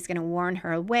himself he's going to warn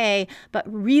her away,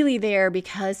 but really there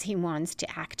because he wants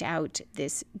to act out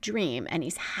this dream. And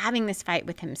he's having this fight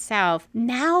with himself.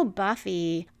 Now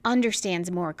Buffy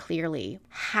understands more clearly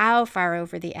how far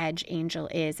over the edge Angel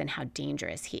is and how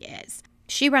dangerous he is.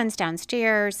 She runs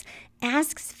downstairs,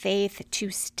 asks Faith to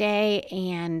stay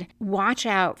and watch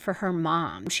out for her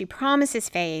mom. She promises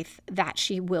Faith that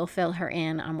she will fill her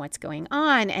in on what's going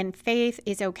on, and Faith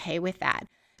is okay with that.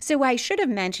 So I should have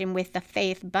mentioned with the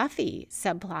Faith Buffy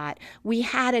subplot, we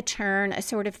had a turn, a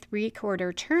sort of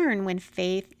 3/4 turn when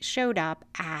Faith showed up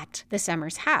at the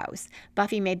Summers house.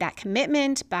 Buffy made that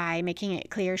commitment by making it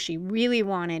clear she really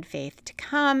wanted Faith to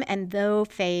come. And though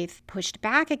Faith pushed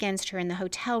back against her in the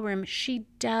hotel room, she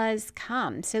does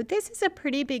come. So this is a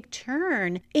pretty big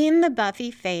turn in the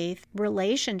Buffy-Faith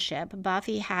relationship.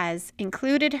 Buffy has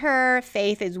included her.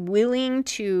 Faith is willing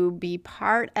to be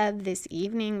part of this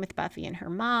evening with Buffy and her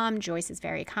mom. Joyce is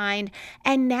very kind.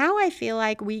 And now I feel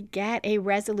like we get a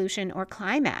resolution or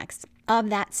climax of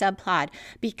that subplot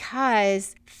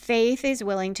because Faith is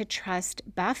willing to trust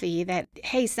Buffy that,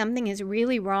 hey, something is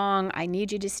really wrong. I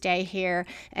need you to stay here.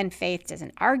 And Faith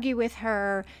doesn't argue with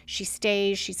her. She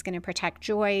stays. She's going to protect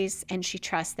Joyce. And she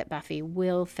trusts that Buffy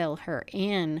will fill her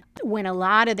in when a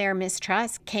lot of their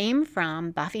mistrust came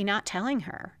from Buffy not telling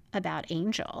her about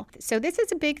Angel. So this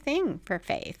is a big thing for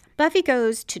Faith. Buffy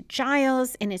goes to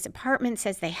Giles in his apartment,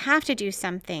 says they have to do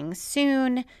something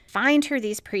soon. Find her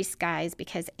these priest guys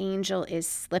because Angel is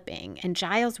slipping. And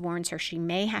Giles warns her she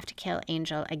may have to kill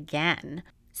Angel again.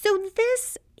 So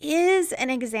this is an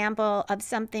example of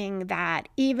something that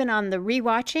even on the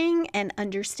rewatching and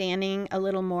understanding a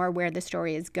little more where the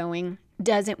story is going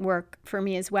doesn't work for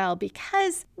me as well,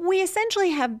 because we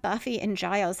essentially have Buffy and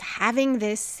Giles having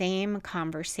this same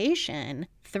conversation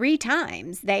 3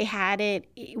 times. They had it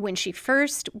when she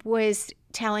first was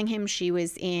telling him she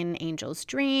was in Angel's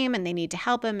dream and they need to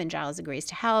help him, and Giles agrees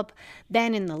to help.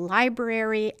 Then in the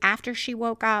library after she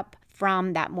woke up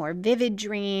from that more vivid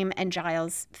dream, and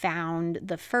Giles found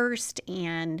the first,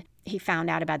 and he found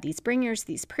out about these bringers,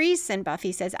 these priests, and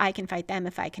Buffy says, I can fight them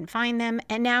if I can find them.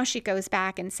 And now she goes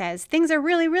back and says, things are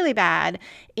really, really bad,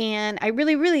 and I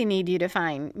really, really need you to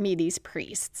find me these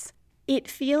priests. It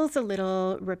feels a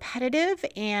little repetitive,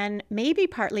 and maybe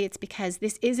partly it's because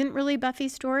this isn't really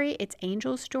Buffy's story, it's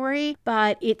Angel's story,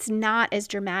 but it's not as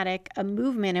dramatic a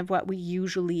movement of what we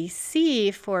usually see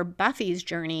for Buffy's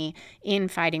journey in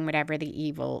fighting whatever the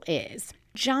evil is.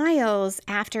 Giles,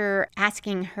 after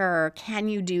asking her, can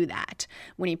you do that?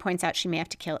 When he points out she may have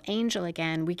to kill Angel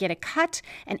again, we get a cut,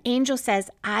 and Angel says,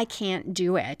 I can't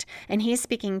do it. And he is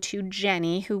speaking to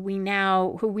Jenny, who we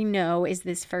know is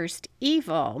this first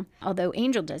evil, although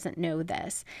Angel doesn't know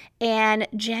this. And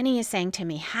Jenny is saying Tim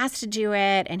he has to do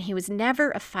it, and he was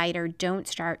never a fighter. Don't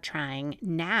start trying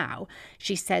now.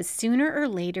 She says, sooner or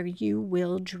later you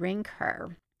will drink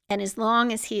her. And as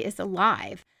long as he is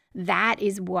alive, that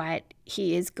is what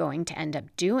he is going to end up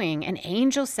doing. And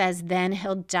Angel says then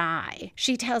he'll die.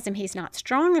 She tells him he's not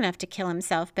strong enough to kill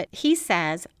himself, but he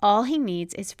says all he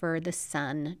needs is for the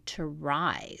sun to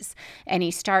rise. And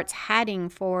he starts heading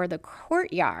for the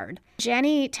courtyard.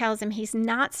 Jenny tells him he's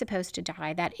not supposed to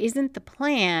die. That isn't the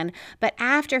plan. But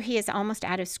after he is almost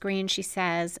out of screen, she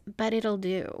says, but it'll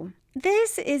do.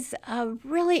 This is a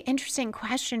really interesting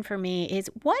question for me, is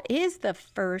what is the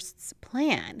first's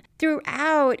plan?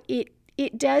 Throughout,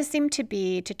 it does seem to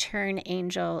be to turn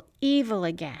Angel evil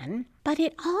again, but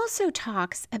it also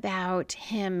talks about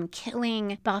him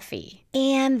killing Buffy.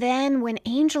 And then when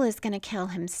Angel is going to kill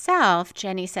himself,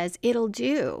 Jenny says it'll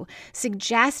do,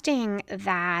 suggesting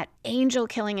that Angel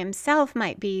killing himself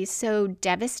might be so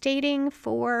devastating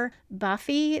for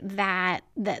Buffy that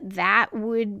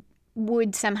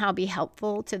would somehow be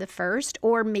helpful to the first,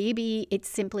 or maybe it's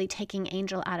simply taking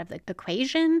Angel out of the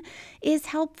equation is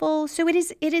helpful. So it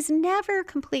is never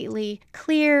completely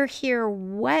clear here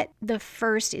what the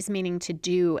first is meaning to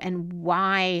do and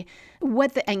why,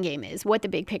 what the endgame is, what the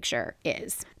big picture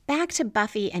is. Back to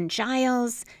Buffy and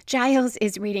Giles. Giles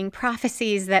is reading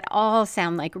prophecies that all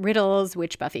sound like riddles,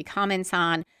 which Buffy comments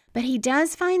on. But he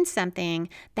does find something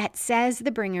that says the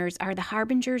bringers are the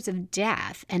harbingers of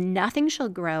death, and nothing shall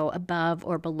grow above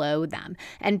or below them.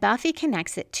 And Buffy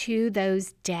connects it to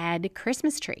those dead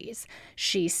Christmas trees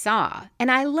she saw. And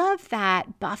I love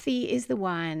that Buffy is the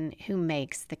one who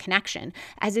makes the connection.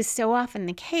 As is so often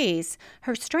the case,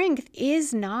 her strength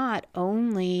is not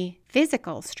only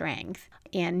physical strength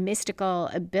and mystical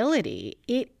ability.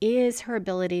 It is her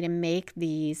ability to make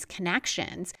these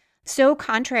connections. So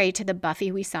contrary to the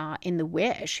Buffy we saw in The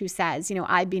Wish, who says,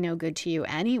 I'd be no good to you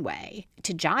anyway,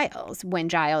 to Giles, when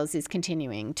Giles is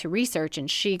continuing to research and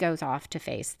she goes off to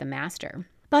face the Master.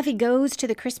 Buffy goes to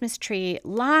the Christmas tree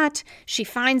lot. She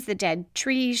finds the dead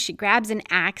trees. She grabs an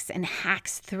axe and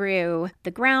hacks through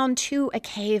the ground to a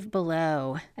cave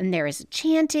below. And there is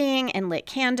chanting and lit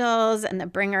candles, and the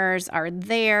bringers are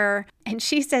there. And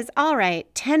she says, all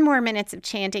right, 10 more minutes of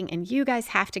chanting and you guys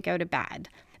have to go to bed.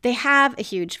 They have a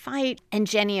huge fight, and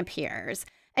Jenny appears.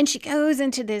 And she goes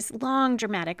into this long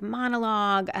dramatic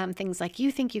monologue, things like,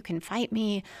 you think you can fight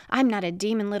me? I'm not a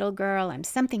demon little girl. I'm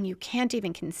something you can't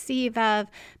even conceive of,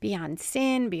 beyond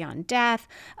sin, beyond death.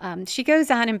 She goes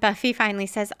on and Buffy finally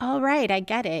says, all right, I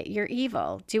get it. You're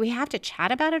evil. Do we have to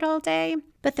chat about it all day?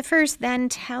 But the first then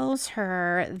tells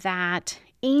her that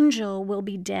Angel will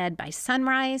be dead by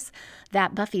sunrise,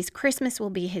 that Buffy's Christmas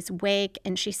will be his wake,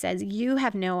 and she says, you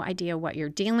have no idea what you're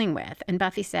dealing with. And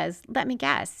Buffy says, let me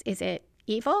guess, is it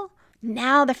evil?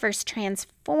 Now the first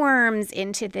transforms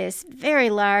into this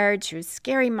very large,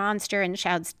 scary monster and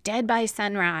shouts, dead by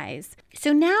sunrise.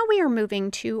 So now we are moving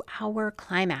to our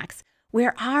climax,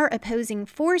 where our opposing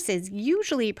forces,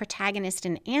 usually protagonist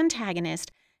and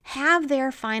antagonist, have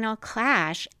their final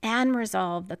clash and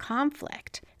resolve the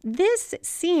conflict. This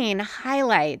scene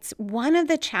highlights one of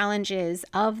the challenges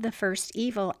of the first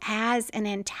evil as an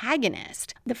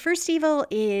antagonist. The first evil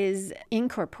is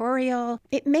incorporeal.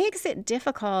 It makes it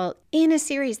difficult in a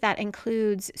series that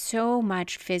includes so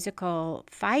much physical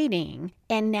fighting.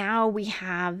 And now we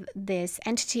have this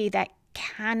entity that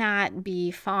cannot be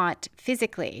fought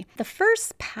physically. The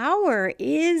first power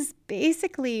is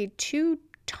basically to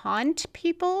taunt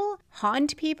people,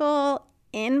 haunt people,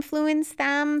 influence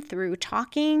them through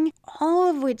talking, all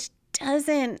of which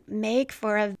doesn't make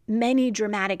for many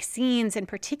dramatic scenes, and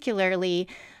particularly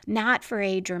not for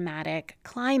a dramatic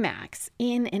climax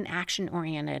in an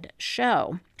action-oriented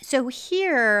show. So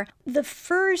here,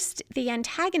 the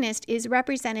antagonist is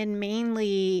represented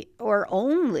mainly or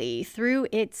only through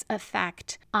its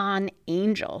effect on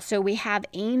Angel. So we have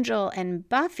Angel and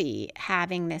Buffy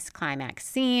having this climax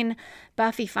scene.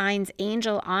 Buffy finds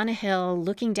Angel on a hill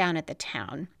looking down at the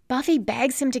town. Buffy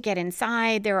begs him to get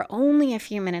inside. There are only a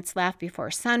few minutes left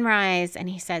before sunrise, and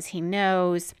he says he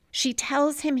knows. She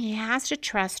tells him he has to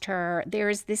trust her.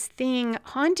 There's this thing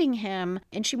haunting him,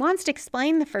 and she wants to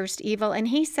explain the first evil, and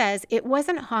he says it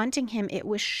wasn't haunting him, it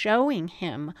was showing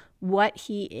him what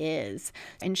he is.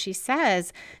 And she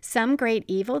says, some great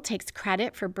evil takes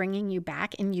credit for bringing you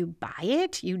back, and you buy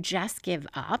it, you just give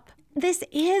up. This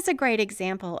is a great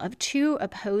example of two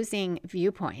opposing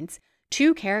viewpoints.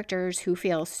 Two characters who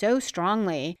feel so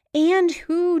strongly and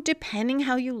who, depending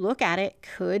how you look at it,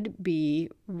 could be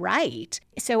right.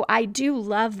 So I do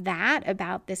love that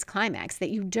about this climax, that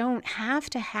you don't have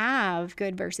to have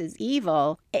good versus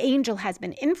evil. Angel has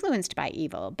been influenced by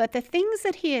evil, but the things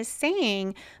that he is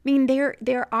saying,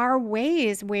 there are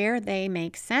ways where they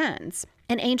make sense.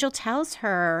 And Angel tells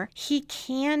her he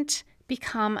can't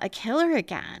become a killer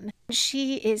again.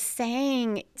 She is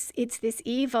saying it's this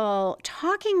evil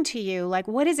talking to you. Like,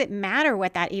 what does it matter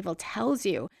what that evil tells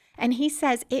you? And he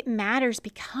says it matters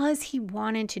because he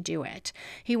wanted to do it.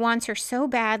 He wants her so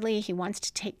badly. He wants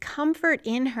to take comfort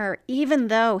in her, even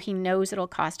though he knows it'll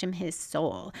cost him his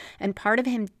soul. And part of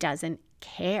him doesn't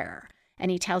care. And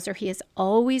he tells her he has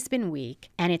always been weak,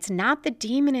 and it's not the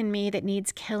demon in me that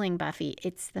needs killing, Buffy,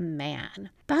 it's the man.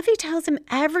 Buffy tells him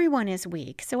everyone is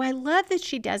weak, so I love that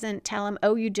she doesn't tell him,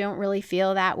 oh, you don't really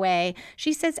feel that way.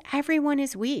 She says everyone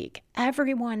is weak,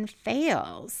 everyone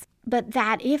fails. But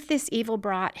that if this evil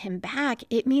brought him back,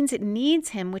 it means it needs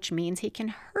him, which means he can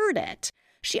hurt it.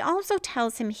 She also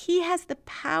tells him he has the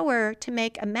power to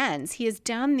make amends. He has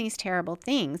done these terrible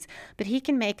things, but he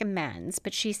can make amends.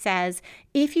 But she says,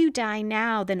 if you die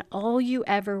now, then all you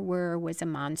ever were was a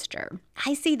monster.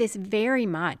 I see this very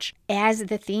much as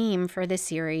the theme for the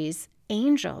series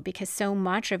Angel, because so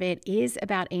much of it is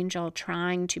about Angel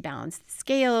trying to balance the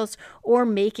scales or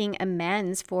making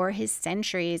amends for his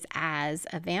centuries as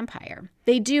a vampire.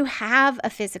 They do have a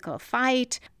physical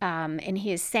fight, and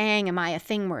he is saying, am I a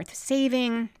thing worth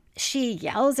saving? She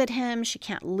yells at him. She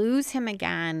can't lose him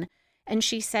again. And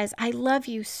she says, I love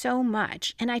you so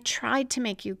much, and I tried to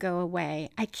make you go away.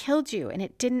 I killed you, and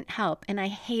it didn't help, and I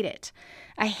hate it.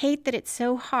 I hate that it's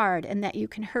so hard and that you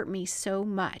can hurt me so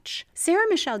much. Sarah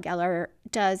Michelle Gellar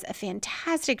does a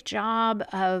fantastic job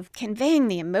of conveying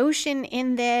the emotion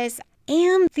in this.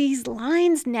 And these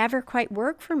lines never quite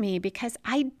work for me because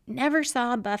I never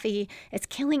saw Buffy as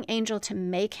killing Angel to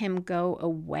make him go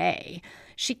away.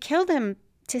 She killed him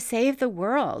to save the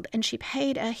world, and she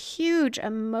paid a huge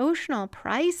emotional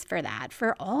price for that,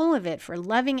 for all of it, for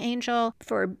loving Angel,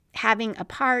 for having a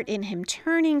part in him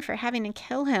turning, for having to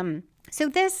kill him. So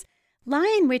this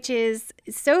line, which is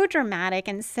so dramatic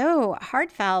and so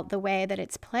heartfelt. The way that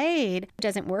it's played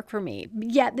doesn't work for me.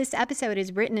 Yet this episode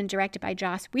is written and directed by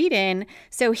Joss Whedon,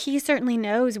 so he certainly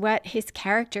knows what his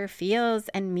character feels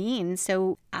and means.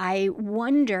 So I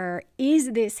wonder,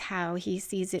 is this how he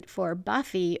sees it for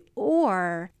Buffy,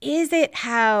 or is it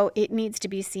how it needs to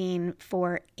be seen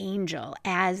for Angel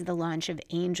as the launch of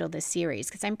Angel, the series?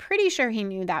 Because I'm pretty sure he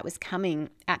knew that was coming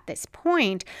at this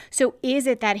point. So is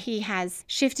it that he has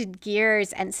shifted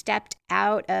gears and stepped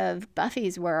out of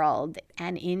Buffy's world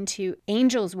and into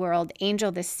Angel's world,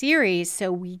 Angel the series,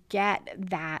 so we get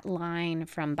that line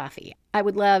from Buffy? I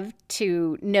would love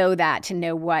to know that, to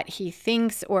know what he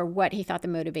thinks or what he thought the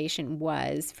motivation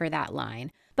was for that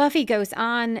line. Buffy goes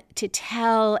on to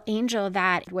tell Angel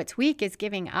that what's weak is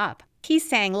giving up. He's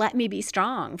saying, let me be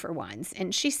strong for once.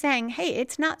 And she's saying, hey,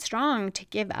 it's not strong to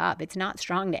give up. It's not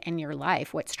strong to end your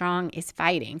life. What's strong is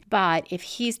fighting. But if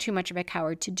he's too much of a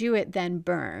coward to do it, then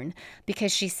burn.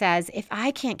 Because she says, if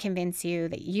I can't convince you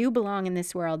that you belong in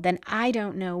this world, then I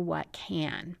don't know what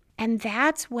can. And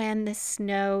that's when the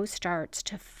snow starts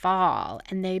to fall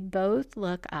and they both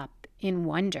look up in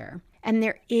wonder. And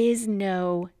there is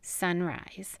no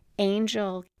sunrise.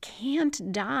 Angel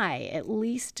can't die, at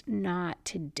least not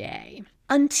today.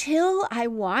 Until I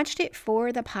watched it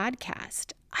for the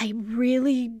podcast, I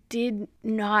really did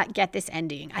not get this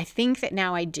ending. I think that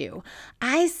now I do.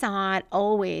 I saw it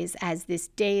always as this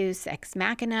deus ex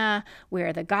machina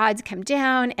where the gods come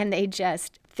down and they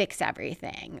just fix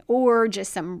everything, or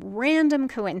just some random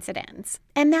coincidence.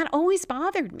 And that always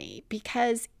bothered me,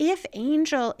 because if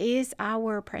Angel is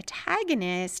our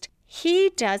protagonist, he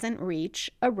doesn't reach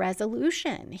a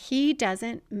resolution. He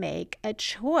doesn't make a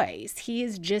choice. He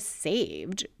is just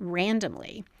saved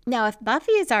randomly. Now, if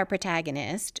Buffy is our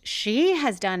protagonist, she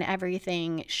has done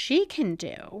everything she can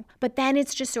do, but then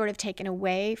it's just sort of taken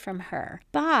away from her.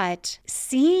 But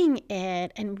seeing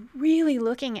it and really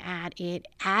looking at it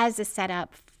as a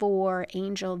setup for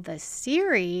Angel the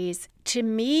series, to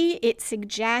me, it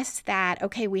suggests that,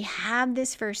 okay, we have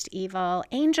this first evil.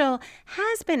 Angel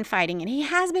has been fighting and he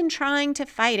has been trying to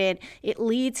fight it. It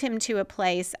leads him to a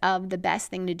place of the best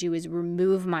thing to do is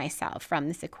remove myself from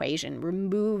this equation,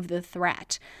 remove the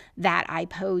threat that I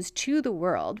pose to the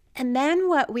world. And then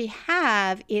what we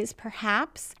have is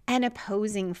perhaps an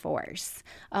opposing force,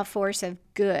 a force of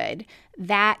good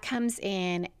that comes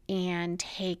in and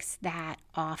takes that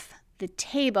off the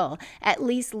table, at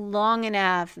least long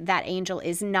enough that Angel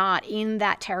is not in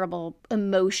that terrible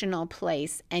emotional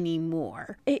place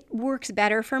anymore. It works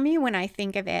better for me when I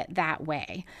think of it that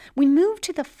way. We move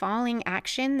to the falling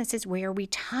action. This is where we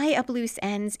tie up loose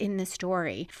ends in the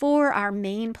story for our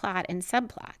main plot and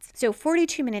subplots. So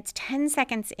 42 minutes, 10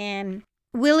 seconds in,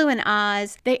 Willow and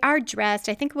Oz, they are dressed.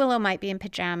 I think Willow might be in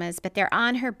pajamas, but they're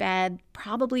on her bed,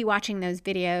 probably watching those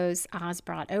videos Oz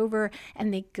brought over,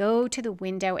 and they go to the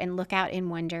window and look out in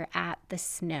wonder at the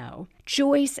snow.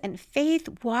 Joyce and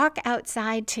Faith walk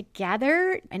outside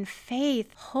together, and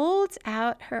Faith holds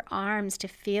out her arms to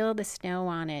feel the snow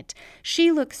on it.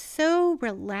 She looks so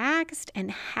relaxed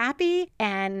and happy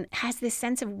and has this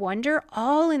sense of wonder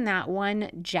all in that one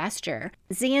gesture.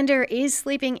 Xander is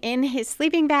sleeping in his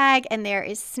sleeping bag, and there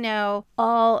is snow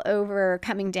all over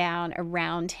coming down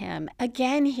around him.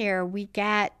 Again, here we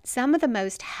get some of the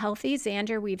most healthy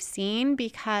Xander we've seen,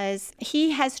 because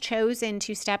he has chosen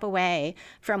to step away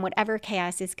from whatever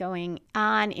chaos is going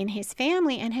on in his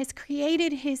family and has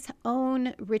created his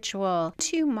own ritual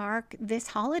to mark this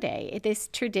holiday, this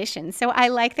tradition. So I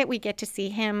like that we get to see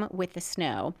him with the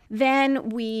snow. Then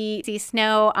we see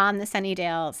snow on the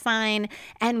Sunnydale sign,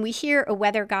 and we hear a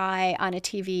weather guy on a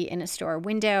TV in a store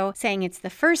window saying it's the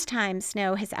first time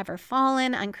snow has ever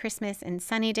fallen on Christmas in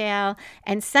Sunnydale,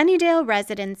 and Sunnydale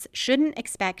residents shouldn't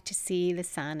expect to see the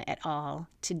sun at all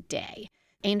today.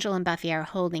 Angel and Buffy are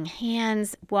holding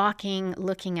hands, walking,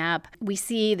 looking up. We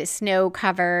see the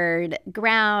snow-covered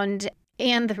ground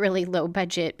and the really low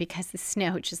budget, because the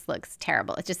snow just looks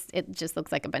terrible. It just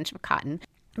looks like a bunch of cotton.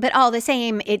 But all the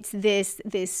same, it's this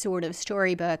sort of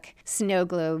storybook snow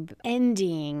globe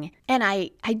ending. And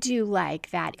I do like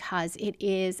that, because it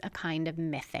is a kind of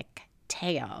mythic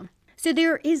tale. So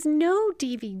there is no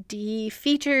DVD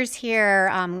features here,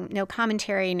 no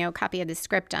commentary, no copy of the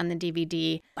script on the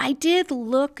DVD. I did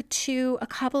look to a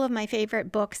couple of my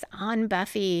favorite books on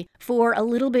Buffy for a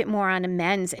little bit more on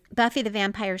amends. Buffy the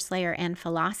Vampire Slayer and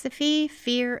Philosophy,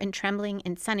 Fear and Trembling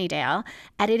in Sunnydale,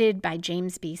 edited by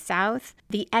James B. South.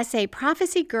 The essay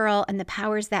Prophecy Girl and the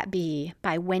Powers That Be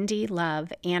by Wendy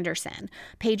Love Anderson,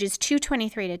 pages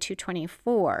 223 to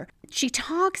 224. she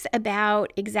talks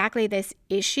about exactly this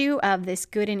issue of this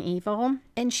good and evil.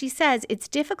 And she says it's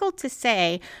difficult to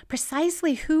say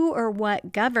precisely who or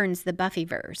what governs the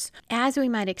Buffyverse. As we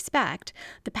might expect,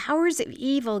 the powers of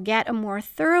evil get a more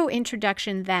thorough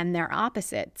introduction than their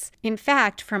opposites. In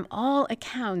fact, from all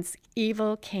accounts,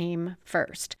 evil came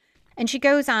first. And she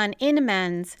goes on, in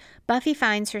Amends, Buffy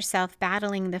finds herself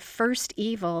battling the first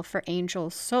evil for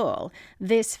Angel's soul.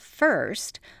 This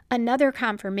first, another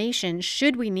confirmation,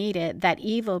 should we need it, that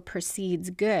evil precedes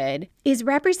good, is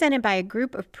represented by a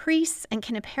group of priests and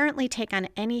can apparently take on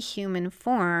any human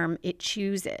form it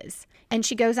chooses. And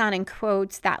she goes on and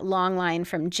quotes that long line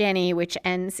from Jenny, which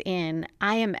ends in,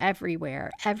 I am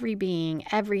everywhere, every being,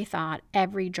 every thought,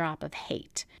 every drop of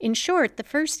hate. In short, the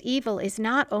first evil is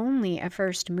not only a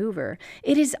first mover,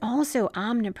 it is also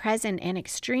omnipresent and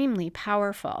extremely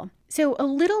powerful. So a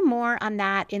little more on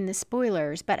that in the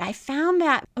spoilers, but I found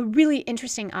that a really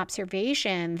interesting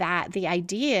observation, that the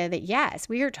idea that, yes,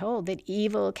 we are told that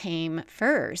evil came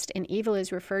first and evil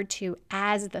is referred to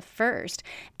as the first,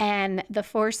 and the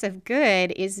force of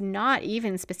good is not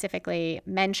even specifically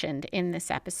mentioned in this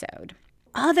episode.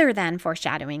 Other than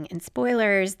foreshadowing and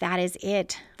spoilers, that is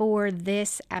it for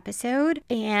this episode.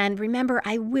 And remember,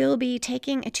 I will be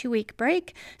taking a 2-week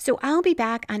break, so I'll be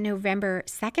back on November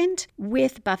 2nd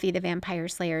with Buffy the Vampire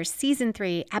Slayer Season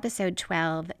 3, Episode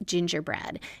 12,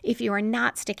 Gingerbread. If you are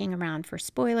not sticking around for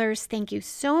spoilers, thank you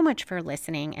so much for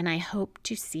listening, and I hope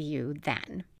to see you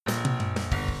then.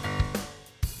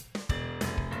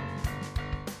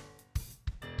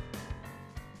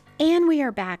 And we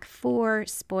are back for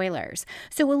spoilers.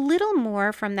 So a little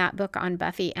more from that book on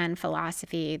Buffy and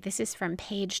philosophy. This is from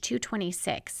page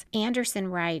 226. Anderson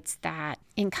writes that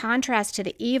in contrast to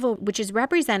the evil, which is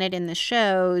represented in the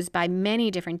shows by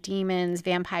many different demons,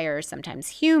 vampires, sometimes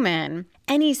human,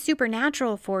 any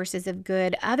supernatural forces of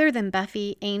good other than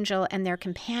Buffy, Angel, and their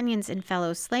companions and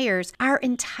fellow slayers are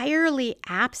entirely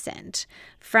absent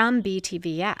from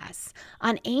BTVS.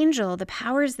 On Angel, the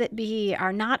powers that be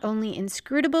are not only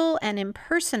inscrutable and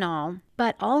impersonal,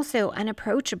 but also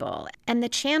unapproachable, and the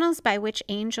channels by which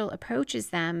Angel approaches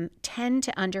them tend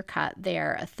to undercut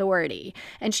their authority.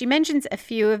 And she mentions a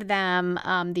few of them,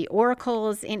 the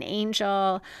oracles in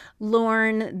Angel,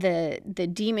 Lorne, the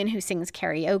demon who sings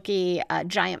karaoke, a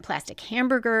giant plastic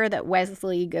hamburger that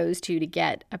Wesley goes to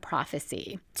get a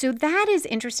prophecy. So that is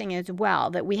interesting as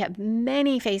well, that we have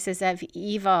many faces of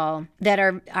evil that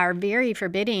are very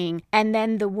forbidding, and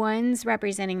then the ones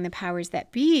representing the powers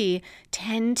that be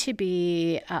tend to be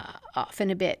often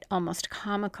a bit almost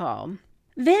comical.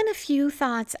 Then a few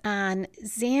thoughts on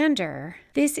Xander.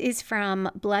 This is from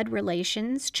Blood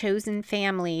Relations, Chosen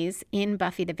Families in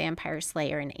Buffy the Vampire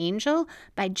Slayer and Angel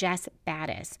by Jess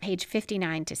Battis, page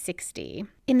 59 to 60.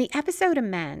 In the episode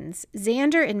Amends,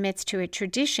 Xander admits to a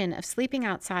tradition of sleeping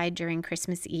outside during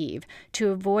Christmas Eve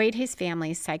to avoid his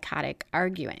family's psychotic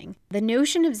arguing. The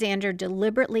notion of Xander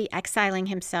deliberately exiling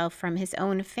himself from his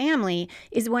own family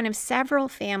is one of several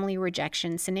family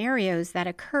rejection scenarios that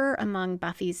occur among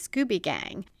Buffy's Scooby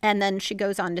Gang. And then she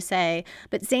goes on to say,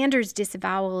 but Xander's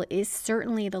disavowal is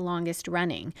certainly the longest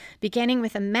running. Beginning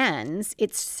with Amends,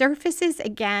 it surfaces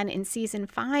again in Season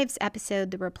 5's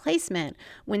episode The Replacement,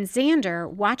 when Xander,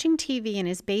 watching TV in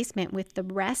his basement with the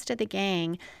rest of the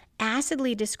gang,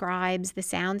 acidly describes the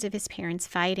sounds of his parents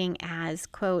fighting as,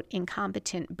 quote,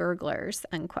 incompetent burglars,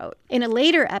 unquote. In a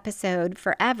later episode,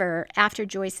 Forever, after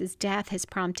Joyce's death has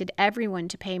prompted everyone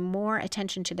to pay more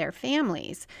attention to their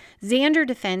families, Xander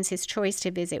defends his choice to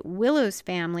visit Willow's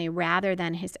family rather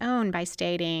than his own by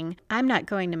stating, I'm not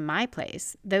going to my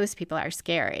place. Those people are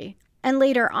scary. And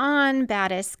later on,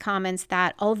 Battis comments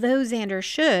that although Xander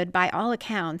should, by all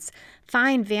accounts,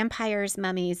 find vampires,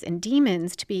 mummies, and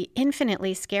demons to be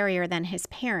infinitely scarier than his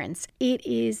parents, it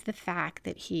is the fact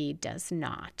that he does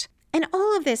not. And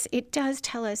all of this, it does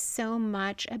tell us so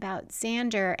much about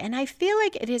Xander, and I feel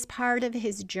like it is part of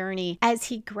his journey as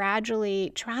he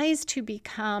gradually tries to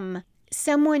become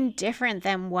someone different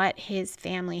than what his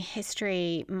family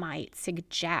history might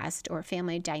suggest or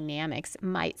family dynamics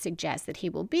might suggest that he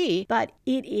will be, but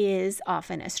it is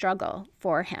often a struggle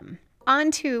for him.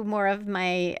 On to more of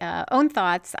my own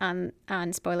thoughts on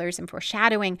spoilers and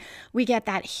foreshadowing. We get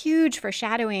that huge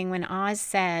foreshadowing when Oz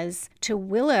says to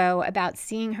Willow about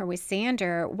seeing her with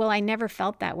Xander, well, I never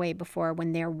felt that way before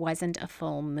when there wasn't a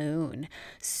full moon.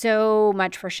 So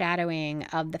much foreshadowing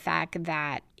of the fact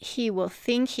that he will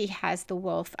think he has the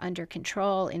wolf under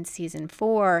control in season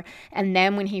 4. And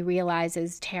then when he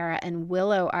realizes Tara and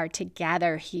Willow are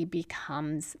together, he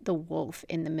becomes the wolf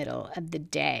in the middle of the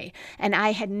day. And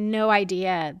I had no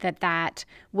idea that that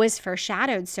was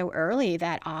foreshadowed so early,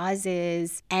 that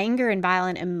Oz's anger and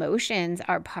violent emotions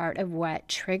are part of what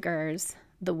triggers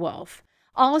the wolf.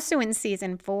 Also in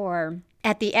season 4,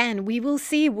 at the end, we will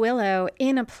see Willow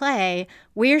in a play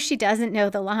where she doesn't know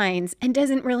the lines and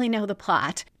doesn't really know the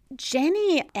plot.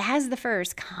 Jenny, as the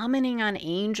first, commenting on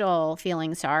Angel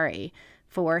feeling sorry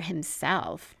for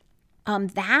himself.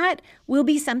 That will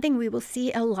be something we will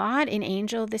see a lot in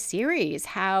Angel the series,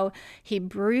 how he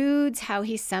broods, how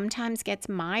he sometimes gets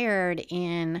mired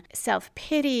in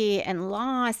self-pity and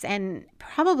loss and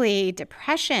probably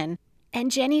depression. And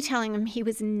Jenny telling him he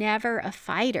was never a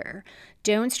fighter.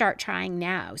 Don't start trying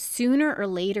now. Sooner or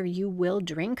later, you will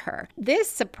drink her. This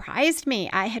surprised me.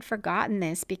 I had forgotten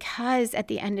this because at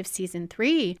the end of season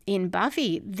 3 in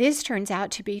Buffy, this turns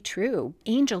out to be true.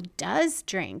 Angel does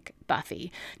drink Buffy.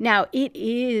 Now, it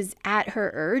is at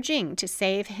her urging to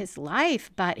save his life,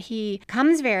 but he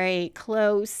comes very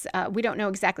close. We don't know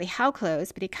exactly how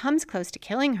close, but he comes close to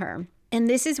killing her. And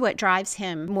this is what drives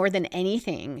him more than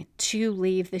anything to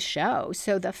leave the show.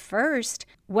 So the first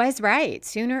was right,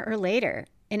 sooner or later.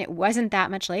 And it wasn't that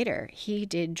much later. He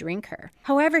did drink her.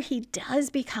 However, he does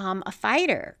become a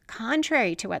fighter,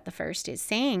 contrary to what the first is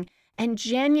saying, and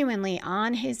genuinely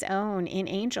on his own in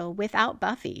Angel without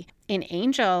Buffy. In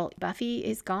Angel, Buffy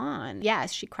is gone.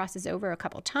 Yes, she crosses over a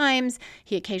couple times.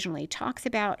 He occasionally talks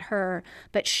about her,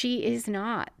 but she is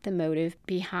not the motive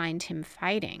behind him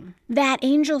fighting. That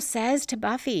Angel says to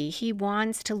Buffy he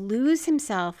wants to lose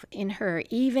himself in her,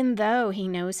 even though he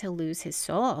knows he'll lose his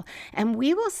soul. And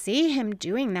we will see him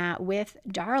doing that with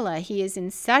Darla. He is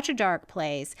in such a dark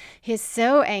place. He's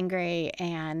so angry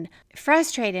and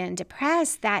frustrated and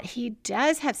depressed that he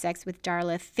does have sex with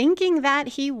Darla, thinking that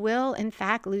he will, in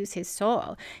fact, lose his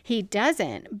soul. He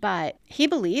doesn't, but he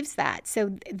believes that.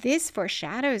 So this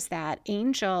foreshadows that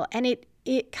Angel, and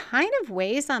it kind of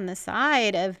weighs on the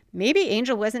side of maybe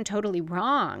Angel wasn't totally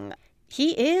wrong.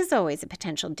 He is always a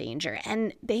potential danger.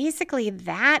 And basically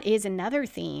that is another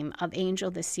theme of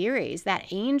Angel the series,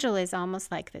 that Angel is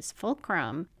almost like this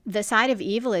fulcrum. The side of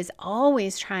evil is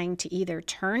always trying to either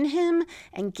turn him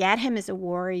and get him as a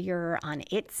warrior on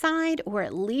its side, or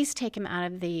at least take him out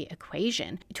of the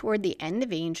equation. Toward the end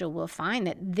of Angel, we'll find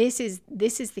that this is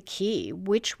the key,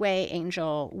 which way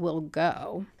Angel will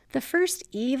go. The first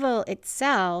evil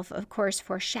itself, of course,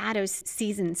 foreshadows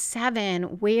season 7,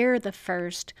 where the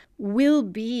first will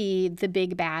be the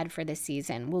big bad for the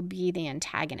season, will be the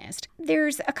antagonist.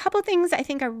 There's a couple things I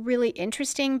think are really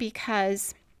interesting,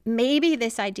 because maybe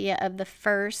this idea of the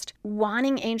first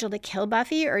wanting Angel to kill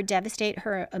Buffy or devastate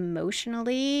her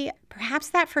emotionally, perhaps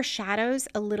that foreshadows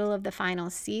a little of the final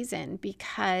season,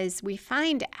 because we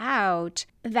find out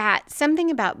that something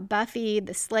about Buffy,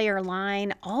 the Slayer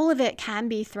line, all of it can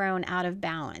be thrown out of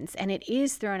balance. And it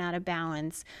is thrown out of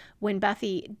balance when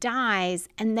Buffy dies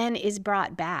and then is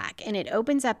brought back. And it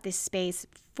opens up this space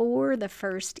for the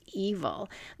first evil.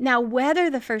 Now, whether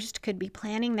the first could be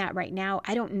planning that right now,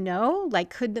 I don't know.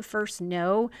 Like, could the first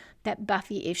know that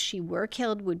Buffy, if she were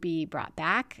killed, would be brought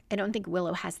back? I don't think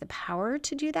Willow has the power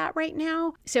to do that right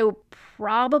now. So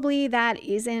probably that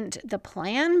isn't the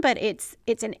plan, but it's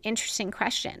an interesting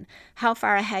question. How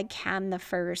far ahead can the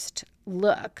first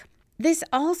look? This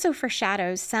also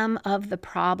foreshadows some of the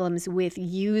problems with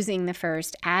using the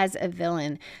first as a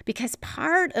villain, because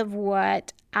part of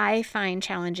what I find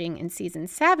challenging in season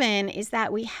 7 is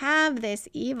that we have this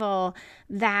evil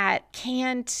that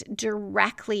can't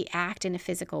directly act in a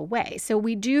physical way. So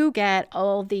we do get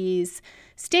all these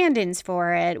stand-ins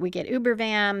for it. We get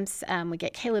Ubervamps, we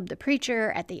get Caleb the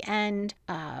Preacher at the end,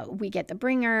 we get the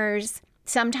Bringers.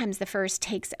 Sometimes the first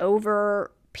takes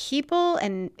over people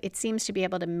and it seems to be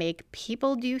able to make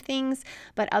people do things,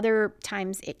 but other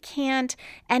times it can't.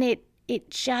 And it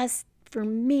just, for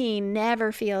me,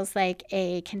 never feels like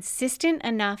a consistent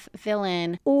enough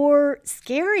villain or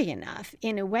scary enough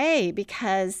in a way,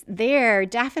 because there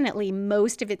definitely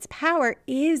most of its power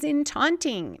is in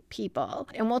taunting people.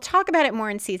 And we'll talk about it more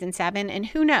in season 7, and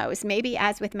who knows, maybe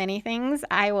as with many things,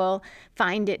 I will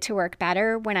find it to work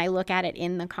better when I look at it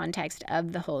in the context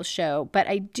of the whole show. But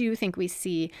I do think we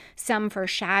see some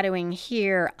foreshadowing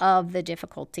here of the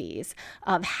difficulties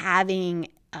of having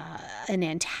an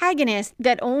antagonist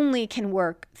that only can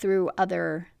work through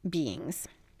other beings.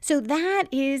 So that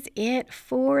is it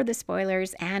for the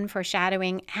spoilers and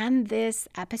foreshadowing and this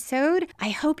episode. I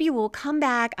hope you will come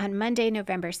back on Monday,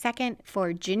 November 2nd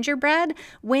for Gingerbread,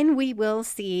 when we will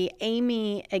see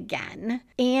Amy again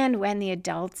and when the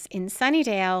adults in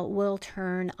Sunnydale will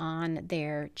turn on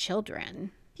their children.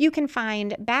 You can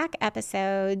find back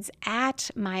episodes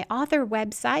at my author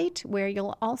website, where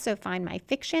you'll also find my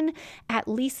fiction at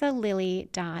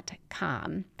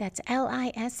lisalilly.com. That's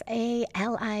LISALILLY.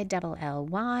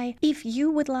 If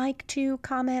you would like to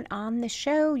comment on the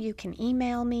show, you can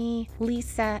email me,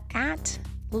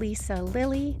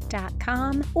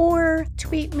 lisa@lisalilly.com, or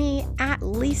tweet me at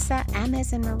Lisa M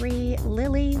as in Marie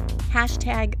Lily,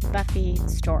 #Buffy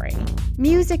Story.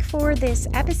 Music for this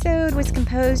episode was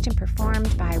composed and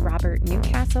performed by Robert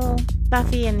Newcastle.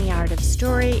 Buffy and the Art of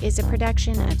Story is a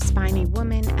production of Spiny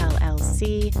Woman,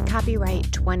 LLC,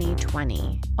 copyright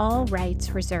 2020. All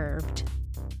rights reserved.